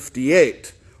verse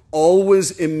 58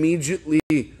 always immediately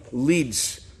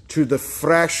leads to the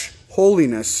fresh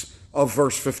holiness of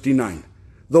verse 59.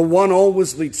 The one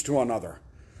always leads to another.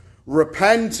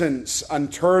 Repentance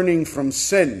and turning from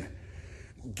sin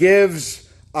gives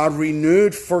a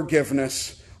renewed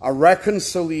forgiveness, a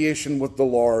reconciliation with the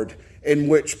Lord, in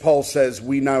which Paul says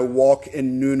we now walk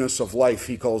in newness of life,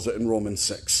 he calls it in Romans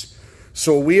 6.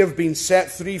 So we have been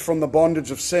set free from the bondage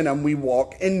of sin and we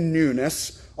walk in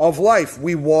newness of life.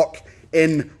 We walk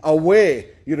in a way.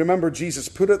 You remember Jesus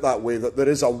put it that way, that there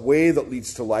is a way that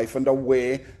leads to life and a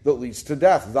way that leads to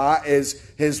death. That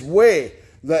is his way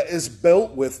that is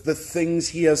built with the things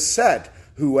he has said.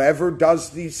 Whoever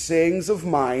does these sayings of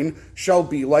mine shall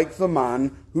be like the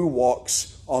man who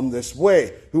walks on this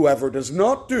way. Whoever does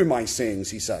not do my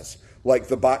sayings, he says, like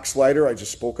the backslider I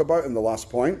just spoke about in the last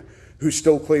point, who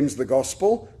still claims the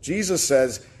gospel, Jesus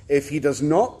says, if he does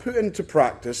not put into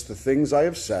practice the things I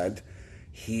have said,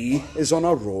 he is on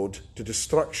a road to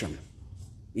destruction,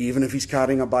 even if he's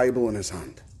carrying a Bible in his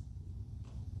hand.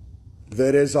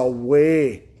 There is a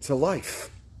way to life,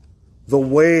 the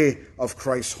way of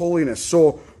Christ's holiness.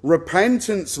 So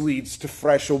repentance leads to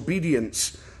fresh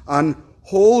obedience and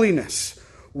holiness.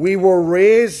 We were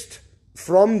raised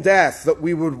from death that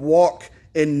we would walk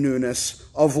in newness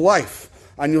of life.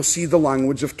 And you'll see the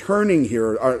language of turning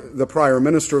here. The prior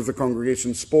minister of the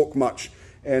congregation spoke much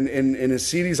in his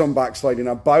series on backsliding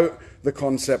about the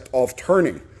concept of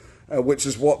turning, which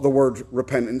is what the word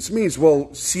repentance means.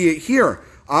 We'll see it here.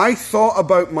 I thought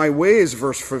about my ways,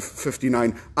 verse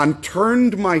 59, and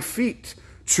turned my feet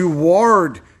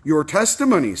toward your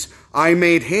testimonies. I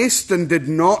made haste and did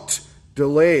not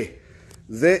delay.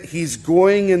 He's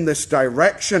going in this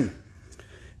direction.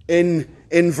 In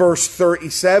verse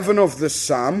 37 of this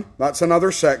psalm, that's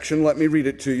another section, let me read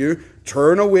it to you.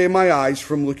 Turn away my eyes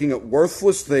from looking at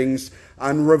worthless things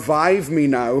and revive me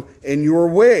now in your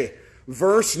way.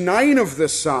 Verse 9 of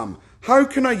this psalm, how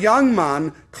can a young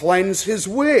man cleanse his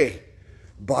way?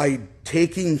 By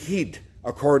taking heed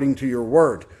according to your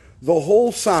word. The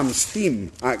whole psalm's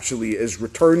theme, actually, is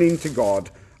returning to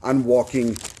God and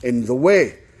walking in the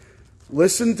way.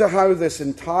 Listen to how this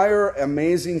entire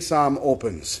amazing psalm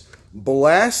opens.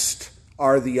 Blessed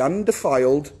are the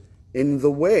undefiled in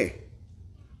the way,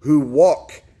 who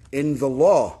walk in the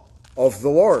law of the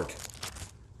Lord.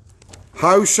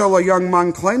 How shall a young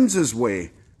man cleanse his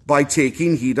way? By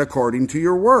taking heed according to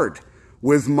your word.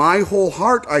 With my whole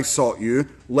heart I sought you.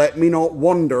 Let me not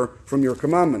wander from your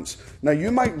commandments. Now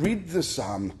you might read this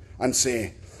psalm and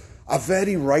say, a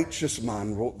very righteous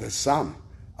man wrote this psalm.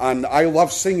 And I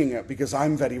love singing it because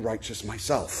I'm very righteous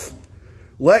myself.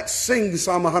 Let's sing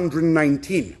Psalm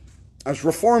 119 as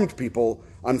Reformed people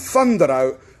and thunder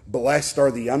out, blessed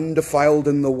are the undefiled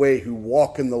in the way who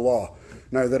walk in the law.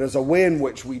 Now there is a way in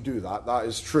which we do that. That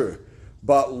is true.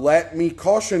 But let me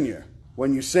caution you,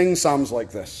 when you sing psalms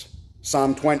like this,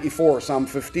 Psalm 24, Psalm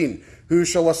 15, who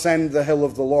shall ascend the hill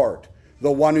of the Lord?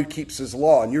 The one who keeps his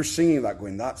law. And you're singing that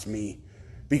going, that's me.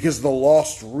 Because the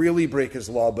lost really break his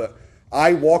law, but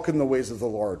I walk in the ways of the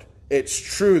Lord. It's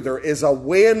true, there is a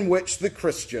way in which the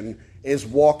Christian is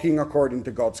walking according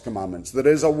to God's commandments. There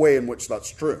is a way in which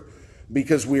that's true.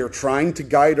 Because we are trying to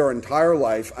guide our entire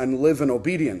life and live in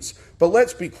obedience. But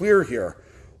let's be clear here.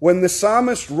 When the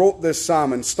psalmist wrote this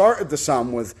psalm and started the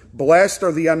psalm with, blessed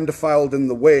are the undefiled in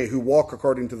the way who walk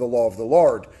according to the law of the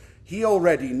Lord, he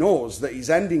already knows that he's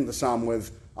ending the psalm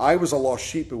with, I was a lost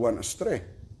sheep who went astray.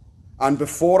 And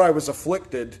before I was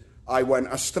afflicted, I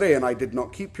went astray and I did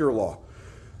not keep your law.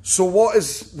 So what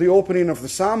is the opening of the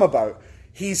psalm about?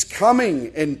 He's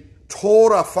coming in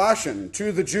Torah fashion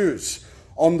to the Jews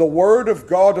on the word of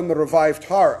God and the revived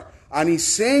heart. And he's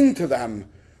saying to them,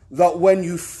 that when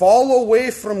you fall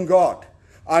away from God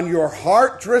and your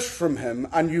heart drifts from him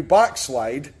and you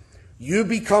backslide, you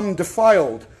become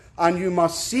defiled and you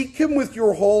must seek him with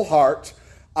your whole heart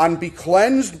and be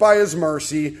cleansed by his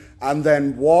mercy and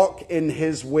then walk in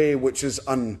his way which is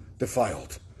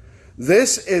undefiled.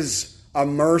 This is a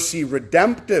mercy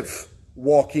redemptive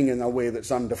walking in a way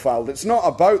that's undefiled. It's not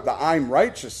about that I'm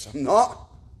righteous. I'm not.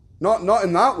 Not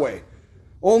in that way.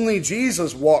 Only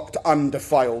Jesus walked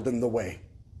undefiled in the way.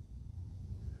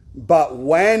 But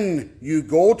when you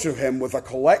go to him with a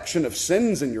collection of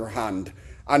sins in your hand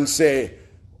and say,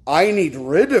 I need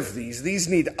rid of these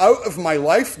need out of my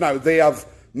life now, they have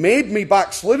made me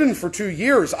backslidden for 2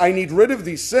 years, I need rid of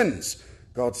these sins.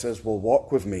 God says, well,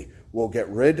 walk with me, we'll get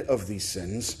rid of these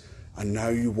sins, and now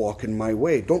you walk in my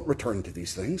way. Don't return to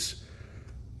these things.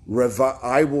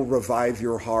 I will revive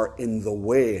your heart in the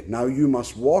way. Now you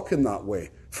must walk in that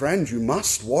way. Friend, you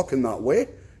must walk in that way.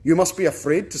 You must be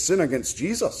afraid to sin against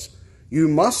Jesus. You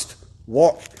must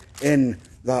walk in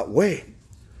that way.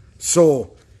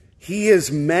 So he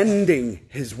is mending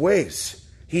his ways.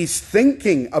 He's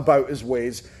thinking about his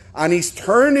ways, and he's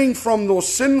turning from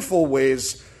those sinful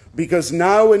ways because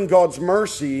now in God's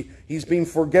mercy, he's been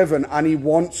forgiven and he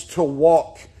wants to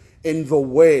walk in the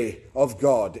way of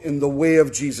God, in the way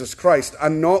of Jesus Christ,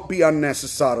 and not be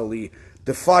unnecessarily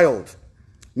defiled.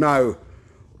 Now,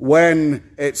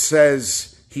 when it says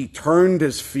he turned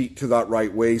his feet to that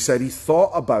right way, he said he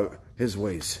thought about his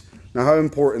ways. Now, how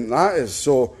important that is.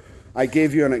 So I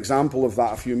gave you an example of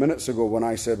that a few minutes ago when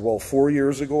I said, well, 4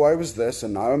 years ago I was this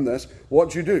and now I'm this.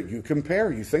 What do? You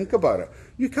compare, you think about it.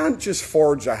 You can't just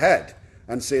forge ahead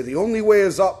and say the only way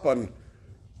is up and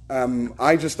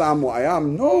I just am what I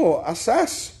am. No,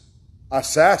 assess.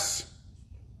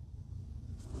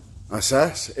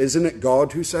 Isn't it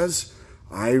God who says,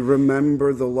 I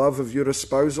remember the love of your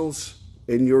espousals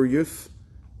in your youth,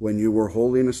 when you were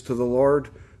holiness to the Lord,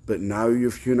 but now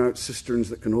you've hewn out cisterns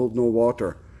that can hold no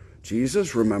water.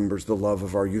 Jesus remembers the love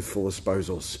of our youthful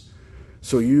espousals.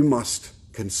 So you must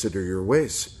consider your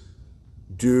ways.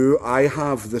 Do I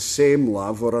have the same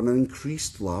love or an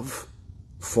increased love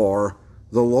for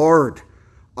the Lord?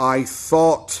 I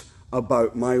thought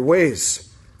about my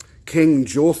ways. King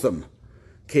Jotham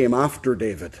came after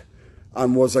David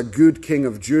and was a good king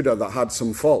of Judah that had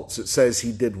some faults. It says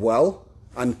he did well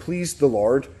and pleased the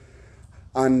Lord,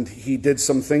 and he did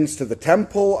some things to the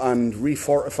temple and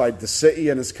refortified the city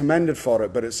and is commended for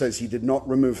it, but it says he did not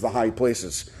remove the high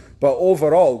places. But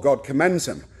overall, God commends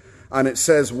him. And it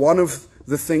says one of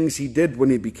the things he did when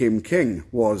he became king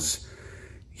was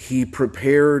he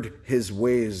prepared his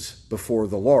ways before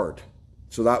the Lord.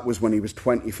 So that was when he was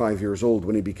 25 years old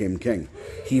when he became king.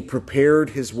 He prepared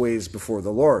his ways before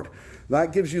the Lord.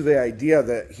 That gives you the idea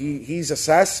that he's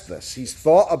assessed this. He's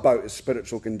thought about his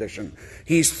spiritual condition.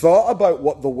 He's thought about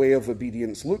what the way of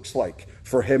obedience looks like.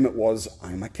 For him it was,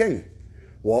 I'm a king.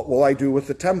 What will I do with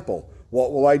the temple?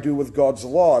 What will I do with God's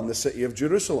law in the city of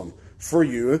Jerusalem? For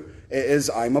you, it is,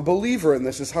 I'm a believer, and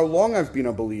this is how long I've been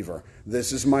a believer.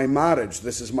 This is my marriage.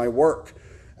 This is my work.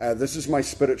 This is my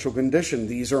spiritual condition.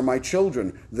 These are my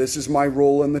children. This is my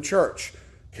role in the church.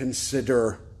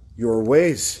 Consider your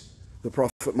ways. The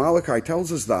prophet Malachi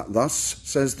tells us that. Thus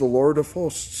says the Lord of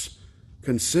hosts,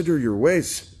 consider your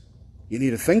ways. You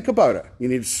need to think about it. You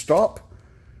need to stop.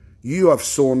 You have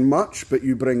sown much, but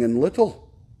you bring in little.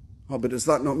 Oh, but does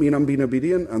that not mean I'm being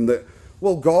obedient? And that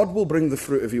well, God will bring the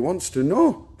fruit if he wants to.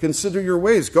 No, consider your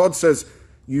ways. God says,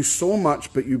 you sow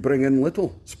much, but you bring in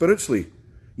little spiritually.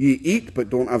 Ye eat, but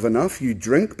don't have enough. You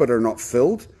drink, but are not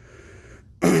filled.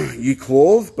 Ye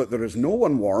clothe, but there is no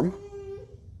one warm.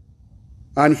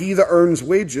 And he that earns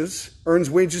wages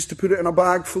to put it in a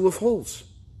bag full of holes.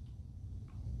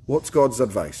 What's God's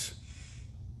advice?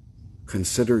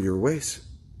 Consider your ways.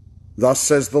 Thus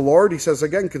says the Lord, he says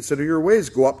again, consider your ways.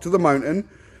 Go up to the mountain,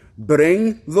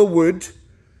 bring the wood,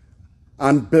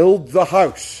 and build the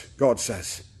house, God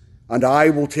says. And I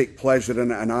will take pleasure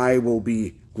in it, and I will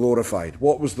be glorified.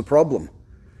 What was the problem?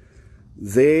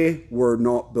 They were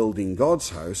not building God's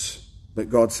house, but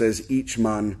God says each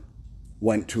man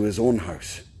went to his own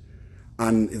house.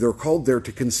 And they're called there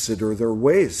to consider their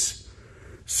ways.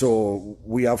 So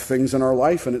we have things in our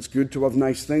life, and it's good to have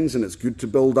nice things, and it's good to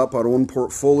build up our own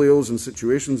portfolios and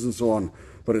situations and so on,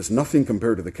 but it's nothing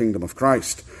compared to the kingdom of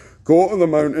Christ. Go to the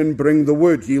mountain, bring the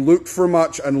wood. Ye looked for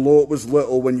much, and lo, it was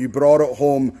little. When you brought it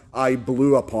home, I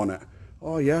blew upon it.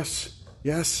 Oh, yes.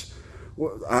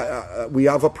 We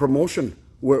have a promotion.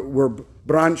 We're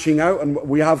branching out, and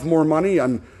we have more money,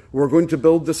 and we're going to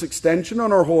build this extension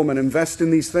on our home and invest in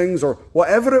these things, or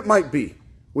whatever it might be.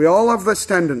 We all have this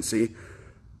tendency,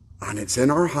 and it's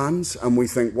in our hands, and we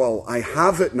think, well, I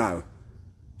have it now.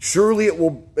 Surely it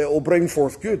will bring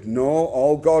forth good. No,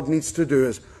 all God needs to do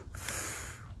is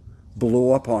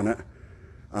blow upon it,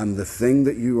 and the thing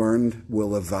that you earned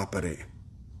will evaporate.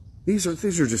 These are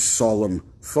just solemn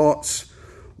thoughts.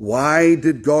 Why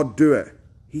did God do it?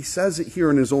 He says it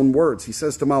here in his own words. He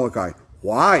says to Malachi,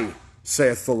 why,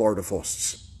 saith the Lord of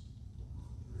hosts?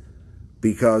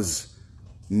 Because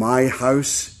my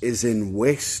house is in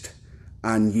waste,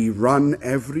 and ye run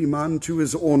every man to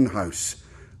his own house.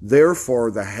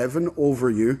 Therefore the heaven over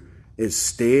you is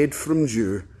stayed from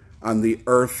dew, and the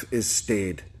earth is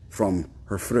stayed from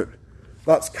her fruit.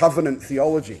 That's covenant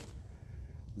theology.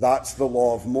 That's the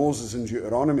law of Moses in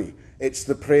Deuteronomy. It's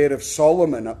the prayer of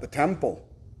Solomon at the temple.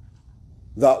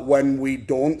 That when we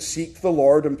don't seek the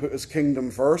Lord and put his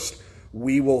kingdom first,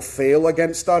 we will fail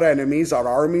against our enemies. Our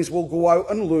armies will go out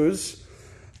and lose.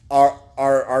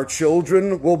 Our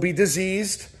children will be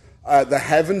diseased. The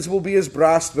heavens will be as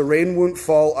brass. The rain won't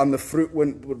fall, and the fruit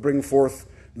won't bring forth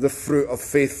the fruit of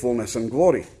faithfulness and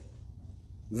glory.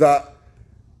 That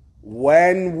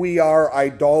when we are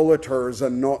idolaters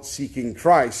and not seeking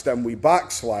Christ and we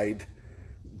backslide,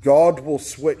 God will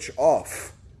switch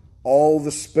off all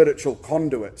the spiritual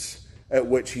conduits at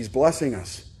which he's blessing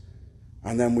us.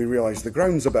 And then we realize the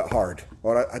ground's a bit hard,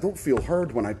 or I don't feel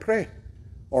heard when I pray,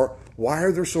 or why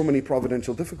are there so many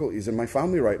providential difficulties in my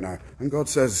family right now? And God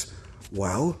says,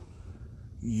 well,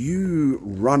 you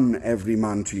run every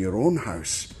man to your own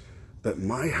house, but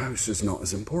my house is not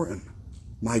as important.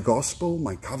 My gospel,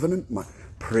 my covenant, my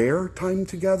prayer time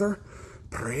together,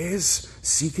 praise,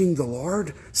 seeking the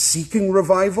Lord, seeking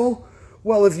revival.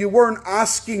 Well, if you weren't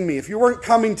asking me, if you weren't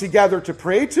coming together to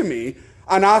pray to me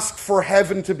and ask for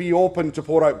heaven to be open to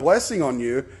pour out blessing on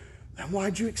you, then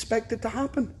why'd you expect it to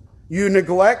happen? You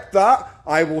neglect that,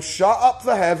 I will shut up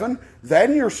the heaven,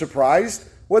 then you're surprised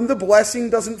when the blessing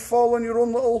doesn't fall on your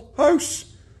own little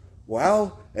house.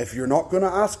 Well, if you're not going to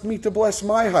ask me to bless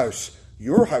my house,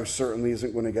 your house certainly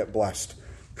isn't going to get blessed.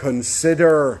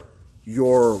 Consider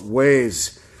your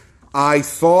ways. I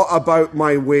thought about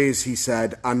my ways, he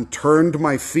said, and turned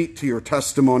my feet to your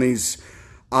testimonies.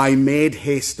 I made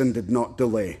haste and did not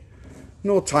delay.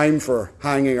 No time for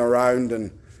hanging around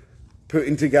and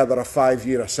putting together a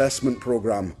 5-year assessment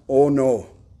program. Oh,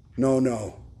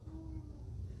 no.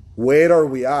 Where are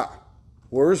we at?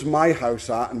 Where's my house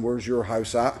at and where's your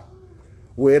house at?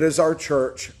 Where is our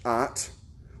church at?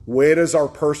 Where is our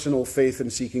personal faith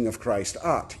and seeking of Christ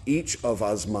at? Each of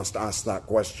us must ask that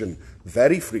question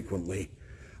very frequently,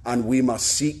 and we must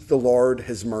seek the Lord,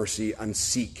 his mercy, and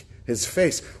seek his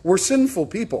face. We're sinful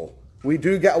people. We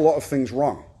do get a lot of things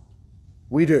wrong.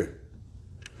 We do.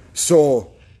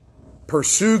 So,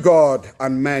 pursue God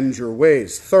and mend your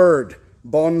ways. Third,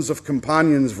 bonds of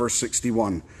companions, verse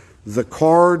 61. The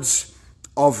cords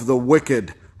of the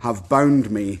wicked have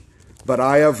bound me, but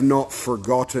I have not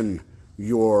forgotten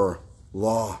your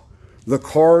law. The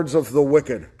cords of the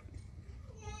wicked.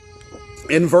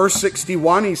 In verse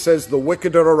 61, he says the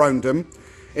wicked are around him.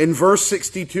 In verse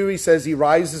 62, he says he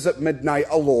rises at midnight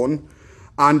alone.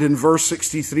 And in verse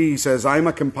 63, he says, I'm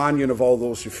a companion of all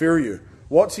those who fear you.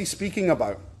 What's he speaking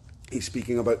about? He's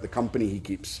speaking about the company he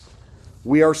keeps.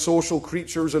 We are social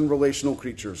creatures and relational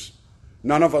creatures.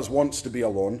 None of us wants to be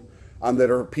alone. And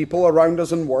there are people around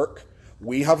us in work.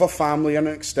 We have a family and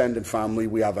an extended family.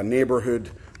 We have a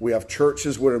neighborhood. We have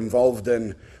churches we're involved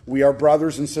in. We are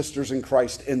brothers and sisters in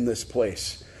Christ in this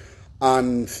place.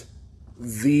 And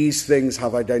these things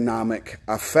have a dynamic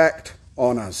effect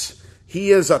on us.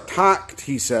 He is attacked,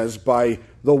 he says, by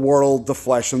the world, the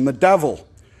flesh, and the devil.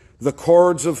 The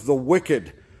cords of the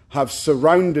wicked have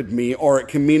surrounded me, or it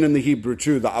can mean in the Hebrew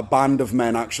too that a band of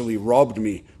men actually robbed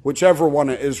me. Whichever one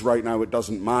it is right now, it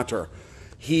doesn't matter.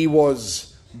 He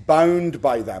was bound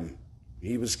by them.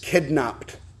 He was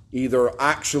kidnapped, either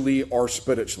actually or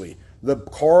spiritually. The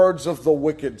cords of the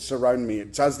wicked surround me.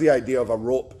 It has the idea of a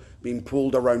rope being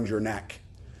pulled around your neck.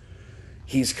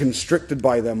 He's constricted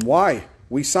by them. Why?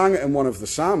 We sang it in one of the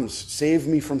Psalms. Save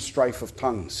me from strife of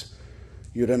tongues.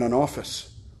 You're in an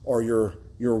office, or you're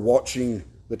watching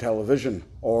the television,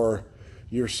 or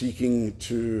you're seeking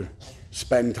to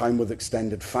spend time with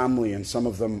extended family, and some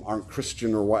of them aren't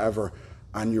Christian or whatever,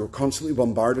 and you're constantly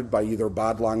bombarded by either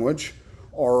bad language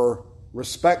or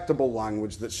respectable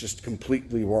language that's just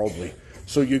completely worldly.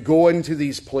 So you go into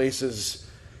these places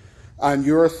and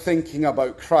you're thinking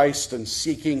about Christ and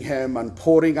seeking him and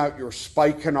pouring out your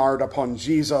spikenard upon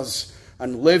Jesus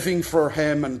and living for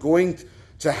him and going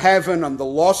to heaven and the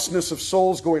lostness of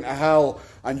souls going to hell.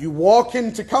 And you walk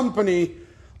into company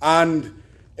and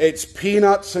it's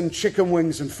peanuts and chicken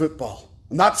wings and football.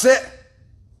 And that's it.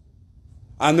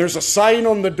 And there's a sign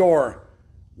on the door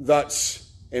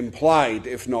that's implied,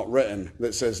 if not written,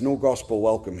 that says, no gospel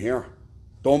welcome here.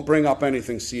 Don't bring up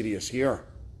anything serious here.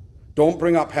 Don't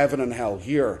bring up heaven and hell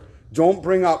here. Don't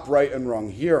bring up right and wrong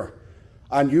here.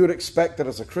 And you're expected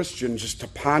as a Christian just to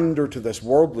pander to this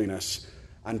worldliness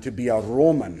and to be a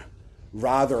Roman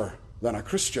rather than a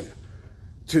Christian.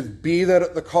 To be there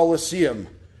at the Colosseum,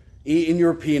 eating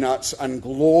your peanuts and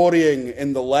glorying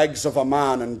in the legs of a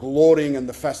man and glorying in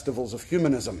the festivals of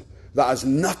humanism. That has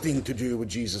nothing to do with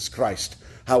Jesus Christ.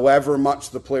 However much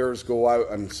the players go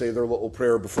out and say their little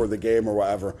prayer before the game or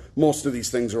whatever, most of these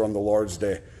things are on the Lord's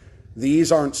Day.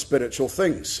 These aren't spiritual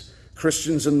things.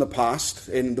 Christians in the past,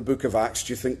 in the book of Acts,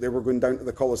 do you think they were going down to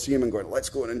the Colosseum and going, let's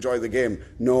go and enjoy the game?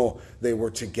 No, they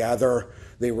were together.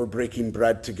 They were breaking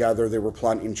bread together. They were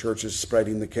planting churches,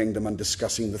 spreading the kingdom and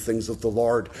discussing the things of the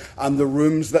Lord. And the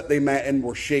rooms that they met in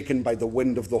were shaken by the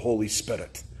wind of the Holy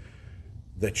Spirit.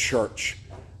 The church.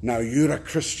 Now, you're a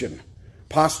Christian.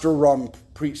 Pastor Ron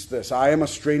preached this. I am a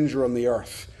stranger on the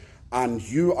earth. And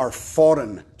you are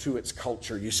foreign to its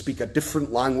culture. You speak a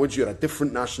different language. You're a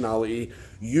different nationality.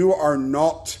 You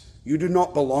do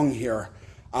not belong here.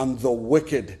 And the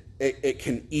wicked, it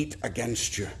can eat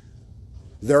against you.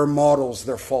 Their models,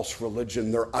 their false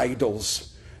religion, their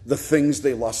idols, the things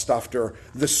they lust after,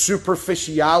 the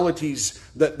superficialities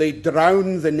that they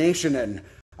drown the nation in.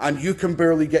 And you can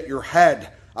barely get your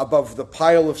head above the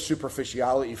pile of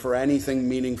superficiality for anything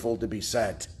meaningful to be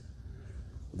said.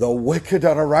 The wicked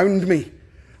are around me,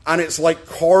 and it's like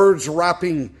cords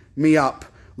wrapping me up.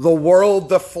 The world,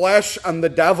 the flesh, and the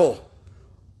devil.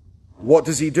 What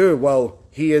does he do? Well,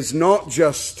 he is not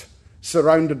just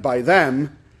surrounded by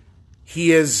them,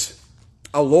 he is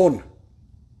alone.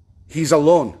 He's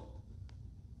alone.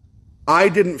 I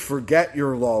didn't forget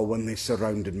your law when they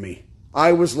surrounded me.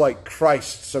 I was like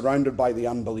Christ surrounded by the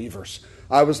unbelievers.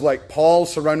 I was like Paul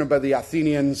surrounded by the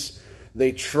Athenians.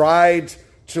 They tried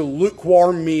to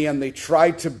lukewarm me, and they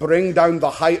tried to bring down the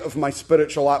height of my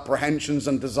spiritual apprehensions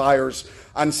and desires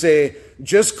and say,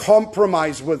 just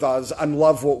compromise with us and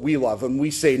love what we love. And we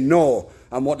say no.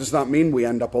 And what does that mean? We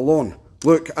end up alone.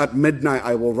 Look, at midnight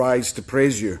I will rise to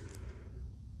praise you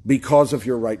because of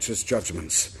your righteous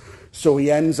judgments. So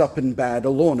he ends up in bed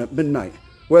alone at midnight.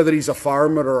 Whether he's a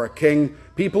farmer or a king,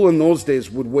 people in those days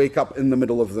would wake up in the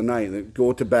middle of the night. They'd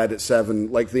go to bed at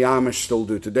 7, like the Amish still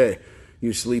do today.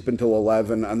 You sleep until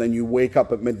 11, and then you wake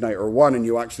up at midnight or 1, and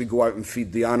you actually go out and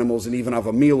feed the animals and even have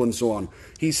a meal and so on.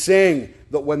 He's saying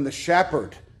that when the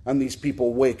shepherd and these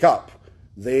people wake up,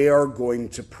 they are going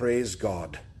to praise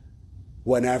God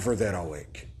whenever they're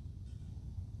awake.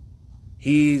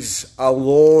 He's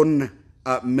alone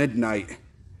at midnight,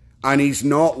 and he's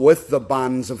not with the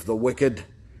bands of the wicked.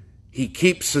 He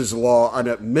keeps his law, and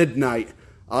at midnight,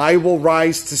 I will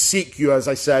rise to seek you, as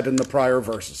I said in the prior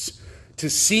verses. To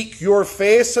seek your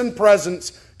face and presence,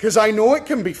 because I know it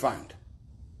can be found.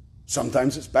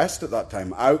 Sometimes it's best at that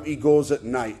time. Out he goes at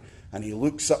night, and he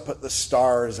looks up at the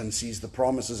stars and sees the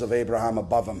promises of Abraham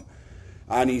above him.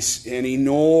 And he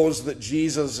knows that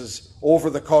Jesus is over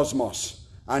the cosmos.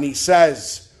 And he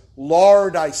says,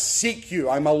 Lord, I seek you.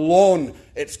 I'm alone.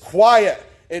 It's quiet.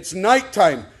 It's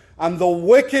nighttime. And the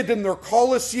wicked in their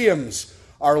colosseums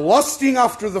are lusting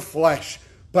after the flesh.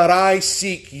 But I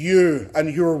seek you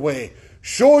and your way.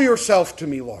 Show yourself to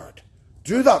me, Lord.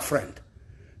 Do that, friend.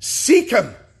 Seek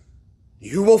him.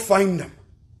 You will find him.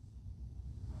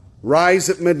 Rise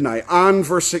at midnight. And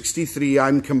verse 63,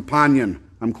 I'm companion.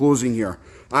 I'm closing here.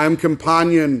 I am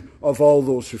companion of all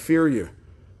those who fear you.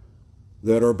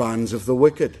 There are bands of the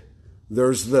wicked.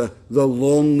 There's the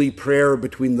lonely prayer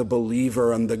between the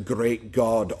believer and the great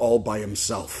God all by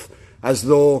himself. As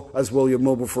though, as William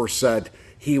Wilberforce said,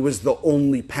 he was the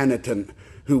only penitent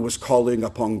who was calling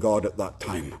upon God at that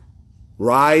time.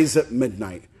 Rise at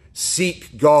midnight.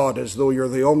 Seek God as though you're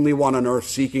the only one on earth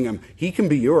seeking him. He can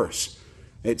be yours.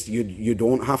 You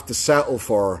don't have to settle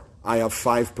for, I have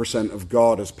 5% of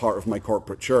God as part of my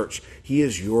corporate church. He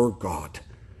is your God.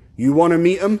 You want to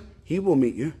meet him? He will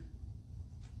meet you.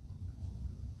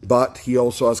 But he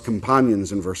also has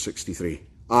companions in verse 63.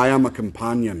 I am a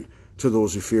companion to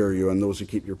those who fear you and those who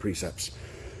keep your precepts.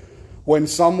 When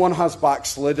someone has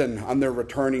backslidden and they're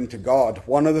returning to God,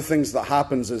 one of the things that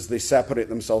happens is they separate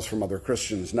themselves from other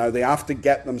Christians. Now, they have to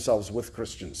get themselves with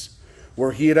Christians.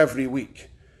 We're here every week.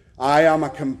 I am a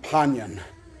companion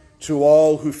to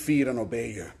all who fear and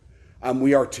obey you. And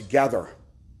we are together.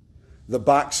 The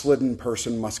backslidden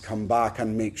person must come back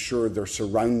and make sure they're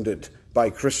surrounded by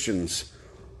Christians.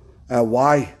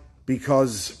 Why?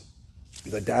 Because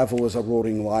the devil is a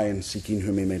roaring lion seeking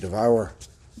whom he may devour.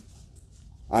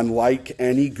 And like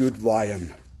any good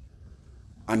lion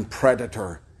and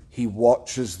predator, he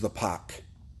watches the pack.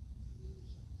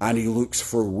 And he looks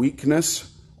for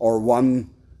weakness or one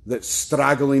that's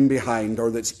straggling behind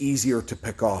or that's easier to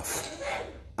pick off.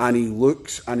 And he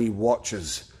looks and he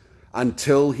watches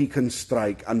until he can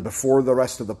strike. And before the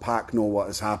rest of the pack know what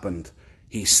has happened,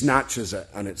 he snatches it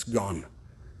and it's gone.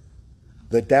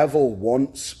 The devil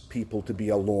wants people to be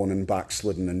alone and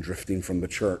backslidden and drifting from the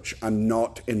church and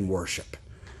not in worship.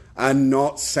 And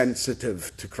not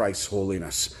sensitive to Christ's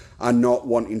holiness, and not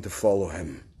wanting to follow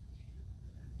him.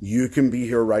 You can be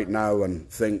here right now and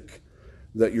think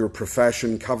that your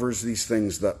profession covers these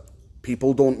things, that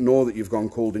people don't know that you've gone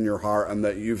cold in your heart and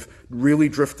that you've really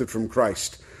drifted from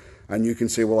Christ. And you can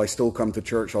say, well, I still come to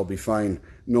church, I'll be fine.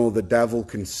 No, the devil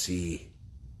can see.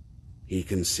 He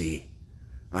can see.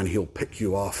 And he'll pick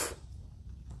you off.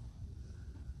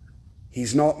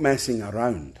 He's not messing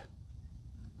around.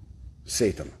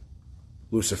 Satan.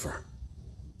 Lucifer.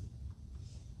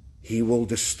 He will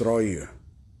destroy you.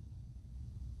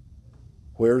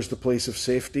 Where's the place of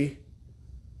safety?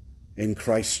 In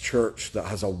Christ's church that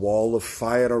has a wall of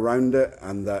fire around it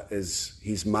and that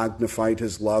he's magnified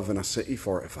his love in a city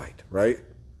fortified, right?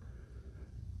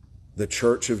 The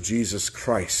church of Jesus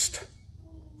Christ,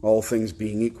 all things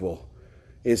being equal,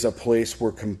 is a place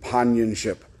where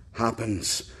companionship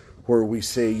happens, where we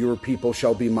say, your people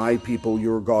shall be my people,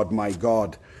 your God my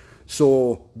God.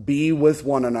 So be with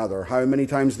one another. How many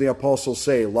times the apostles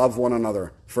say, love one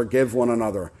another, forgive one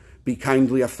another, be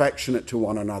kindly affectionate to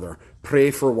one another,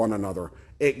 pray for one another,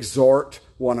 exhort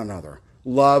one another,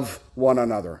 love one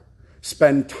another,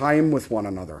 spend time with one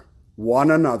another, one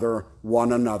another,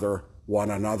 one another, one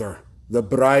another. The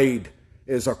bride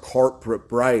is a corporate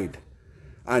bride,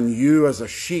 and you as a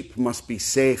sheep must be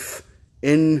safe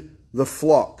in the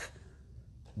flock.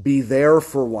 Be there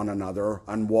for one another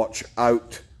and watch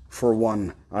out for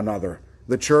one another.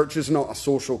 The church is not a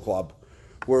social club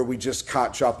where we just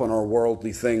catch up on our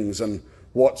worldly things and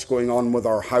what's going on with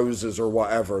our houses or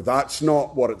whatever. That's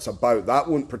not what it's about. That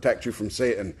won't protect you from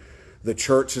Satan. The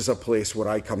church is a place where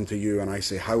I come to you and I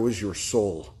say, how is your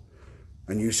soul?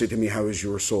 And you say to me, how is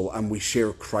your soul? And we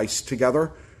share Christ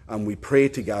together and we pray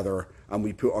together and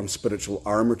we put on spiritual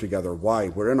armor together. Why?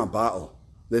 We're in a battle.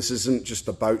 This isn't just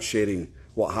about sharing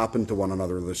what happened to one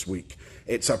another this week.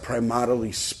 It's a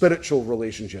primarily spiritual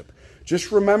relationship.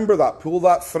 Just remember that. Pull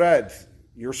that thread.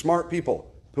 You're smart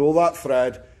people. Pull that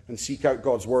thread and seek out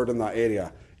God's word in that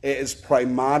area. It is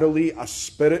primarily a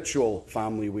spiritual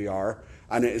family we are,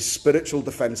 and it is spiritual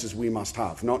defenses we must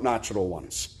have, not natural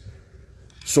ones.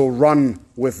 So run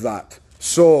with that.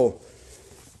 So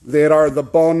there are the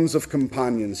bonds of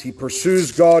companions. He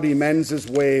pursues God, he mends his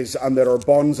ways, and there are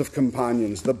bonds of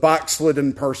companions. The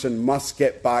backslidden person must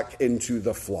get back into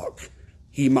the flock.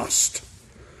 He must.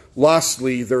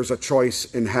 Lastly, there's a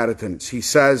choice inheritance. He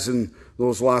says in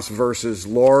those last verses,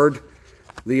 Lord,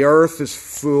 the earth is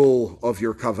full of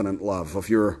your covenant love, of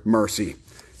your mercy.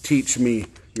 Teach me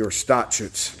your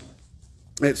statutes.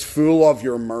 It's full of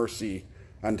your mercy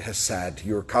and hesed,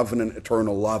 your covenant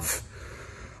eternal love.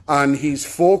 And he's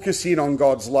focusing on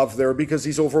God's love there because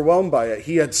he's overwhelmed by it.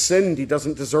 He had sinned. He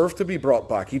doesn't deserve to be brought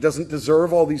back. He doesn't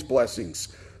deserve all these blessings.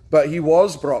 But he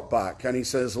was brought back. And he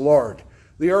says, Lord,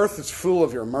 the earth is full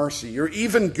of your mercy. You're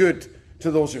even good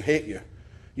to those who hate you.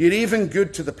 You're even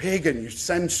good to the pagan. You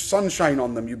send sunshine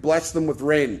on them. You bless them with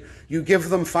rain. You give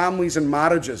them families and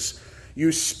marriages.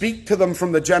 You speak to them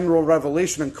from the general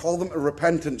revelation and call them to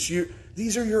repentance.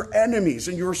 These are your enemies,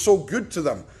 and you're so good to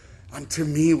them. And to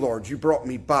me, Lord, you brought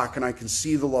me back, and I can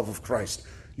see the love of Christ.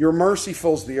 Your mercy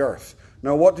fills the earth.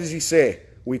 Now, what does he say?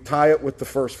 We tie it with the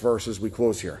first verse as we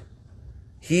close here.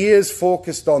 He is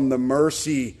focused on the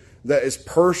mercy that is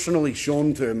personally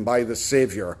shown to him by the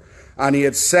Savior. And he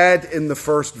had said in the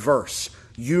first verse,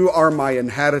 you are my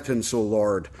inheritance, O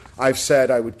Lord. I've said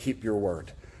I would keep your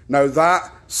word. Now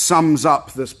that sums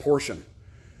up this portion.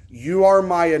 You are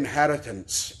my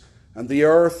inheritance, and the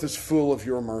earth is full of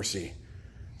your mercy.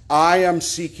 I am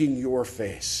seeking your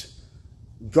face.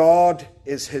 God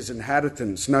is his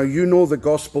inheritance. Now you know the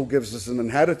gospel gives us an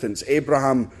inheritance.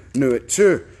 Abraham knew it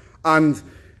too. And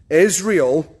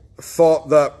Israel thought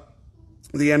that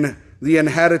the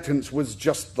inheritance was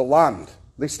just the land.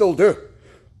 They still do.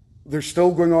 They're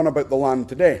still going on about the land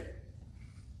today.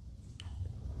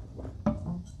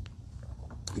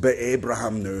 But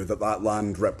Abraham knew that that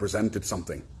land represented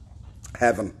something.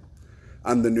 Heaven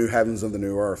and the new heavens and the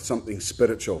new earth. Something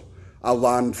spiritual. A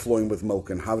land flowing with milk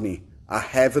and honey. A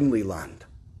heavenly land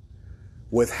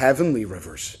with heavenly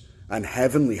rivers and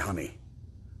heavenly honey.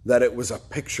 That it was a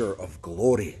picture of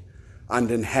glory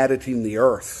and inheriting the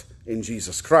earth in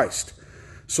Jesus Christ.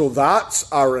 So that's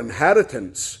our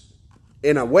inheritance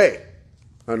in a way.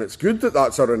 And it's good that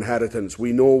that's our inheritance.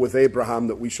 We know with Abraham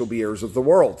that we shall be heirs of the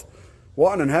world.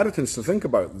 What an inheritance to think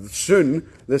about. Soon,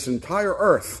 this entire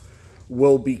earth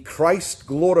will be Christ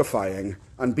glorifying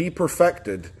and be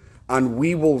perfected, and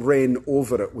we will reign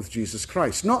over it with Jesus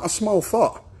Christ. Not a small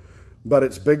thought, but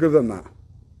it's bigger than that.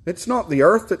 It's not the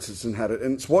earth that's his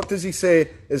inheritance. What does he say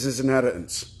is his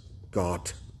inheritance?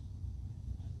 God.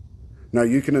 Now,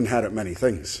 you can inherit many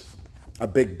things. A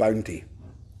big bounty,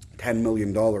 $10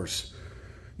 million,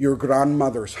 your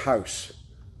grandmother's house,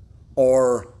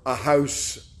 or a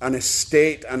house, an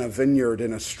estate and a vineyard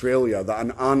in Australia that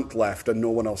an aunt left and no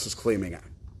one else is claiming it.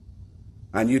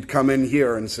 And you'd come in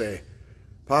here and say,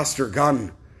 Pastor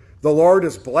Gunn, the Lord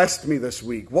has blessed me this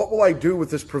week. What will I do with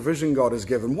this provision God has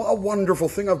given? What a wonderful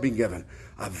thing I've been given.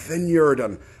 A vineyard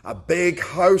and a big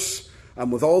house.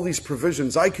 And with all these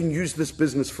provisions, I can use this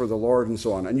business for the Lord and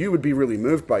so on. And you would be really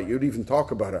moved by it. You'd even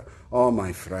talk about it. Oh,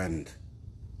 my friend,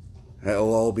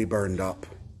 it'll all be burned up.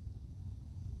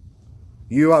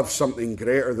 You have something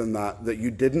greater than that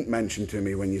you didn't mention to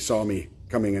me when you saw me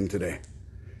coming in today.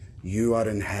 You are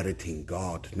inheriting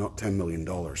God, not $10 million.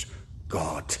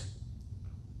 God.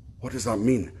 What does that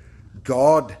mean?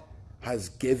 God has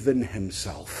given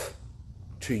himself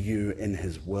to you in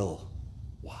his will.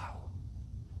 Wow.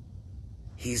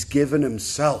 He's given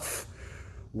himself.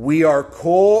 We are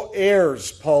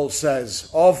co-heirs, Paul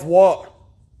says, of what?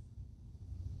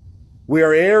 We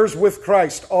are heirs with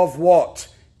Christ of what?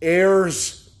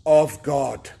 Heirs of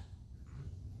God.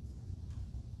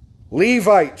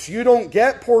 Levites, you don't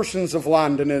get portions of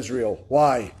land in Israel.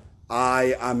 Why?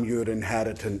 I am your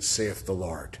inheritance, saith the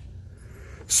Lord.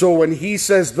 So when he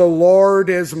says, the Lord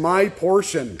is my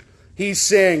portion, he's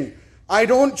saying, I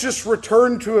don't just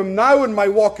return to him now in my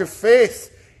walk of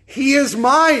faith. He is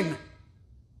mine.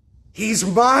 He's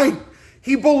mine.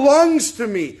 He belongs to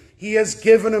me. He has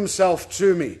given himself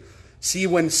to me. See,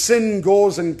 when sin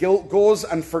goes and guilt goes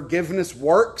and forgiveness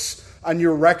works and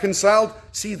you're reconciled,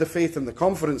 see the faith and the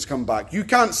confidence come back. You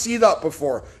can't see that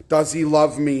before. Does he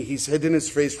love me? He's hidden his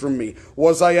face from me.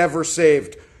 Was I ever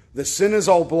saved? The sin is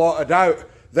all blotted out.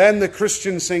 Then the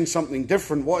Christian's saying something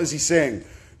different. What is he saying?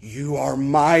 You are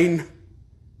mine.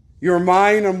 You're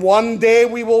mine, and one day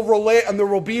we will relate, and there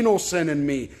will be no sin in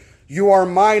me. You are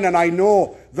mine, and I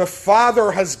know the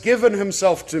Father has given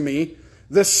himself to me,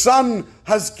 the Son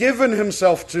has given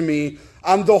himself to me,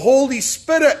 and the Holy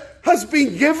Spirit has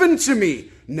been given to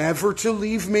me, never to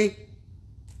leave me.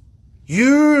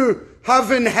 You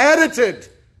have inherited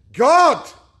God.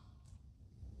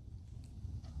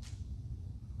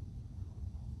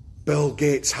 Bill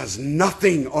Gates has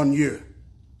nothing on you.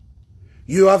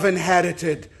 You have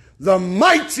inherited the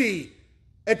mighty,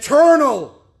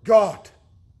 eternal God.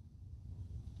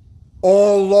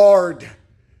 Oh Lord,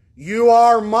 you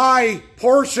are my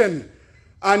portion,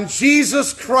 and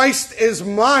Jesus Christ is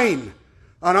mine,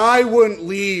 and I won't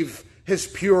leave his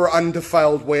pure,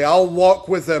 undefiled way. I'll walk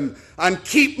with him and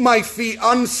keep my feet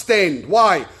unstained.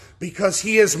 Why? Because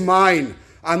he is mine,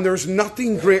 and there's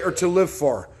nothing greater to live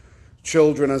for.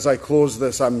 Children, as I close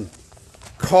this, I'm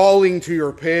calling to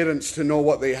your parents to know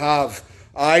what they have.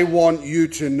 I want you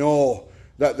to know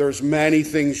that there's many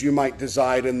things you might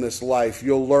desire in this life.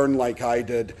 You'll learn like I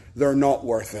did. They're not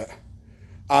worth it.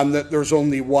 And that there's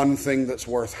only one thing that's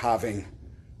worth having.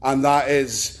 And that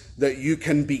is that you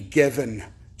can be given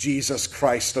Jesus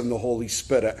Christ and the Holy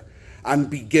Spirit. and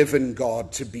be given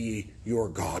God to be your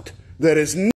God. There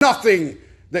is nothing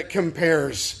that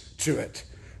compares to it.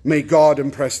 May God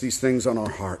impress these things on our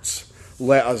hearts.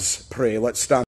 Let us pray. Let's stand.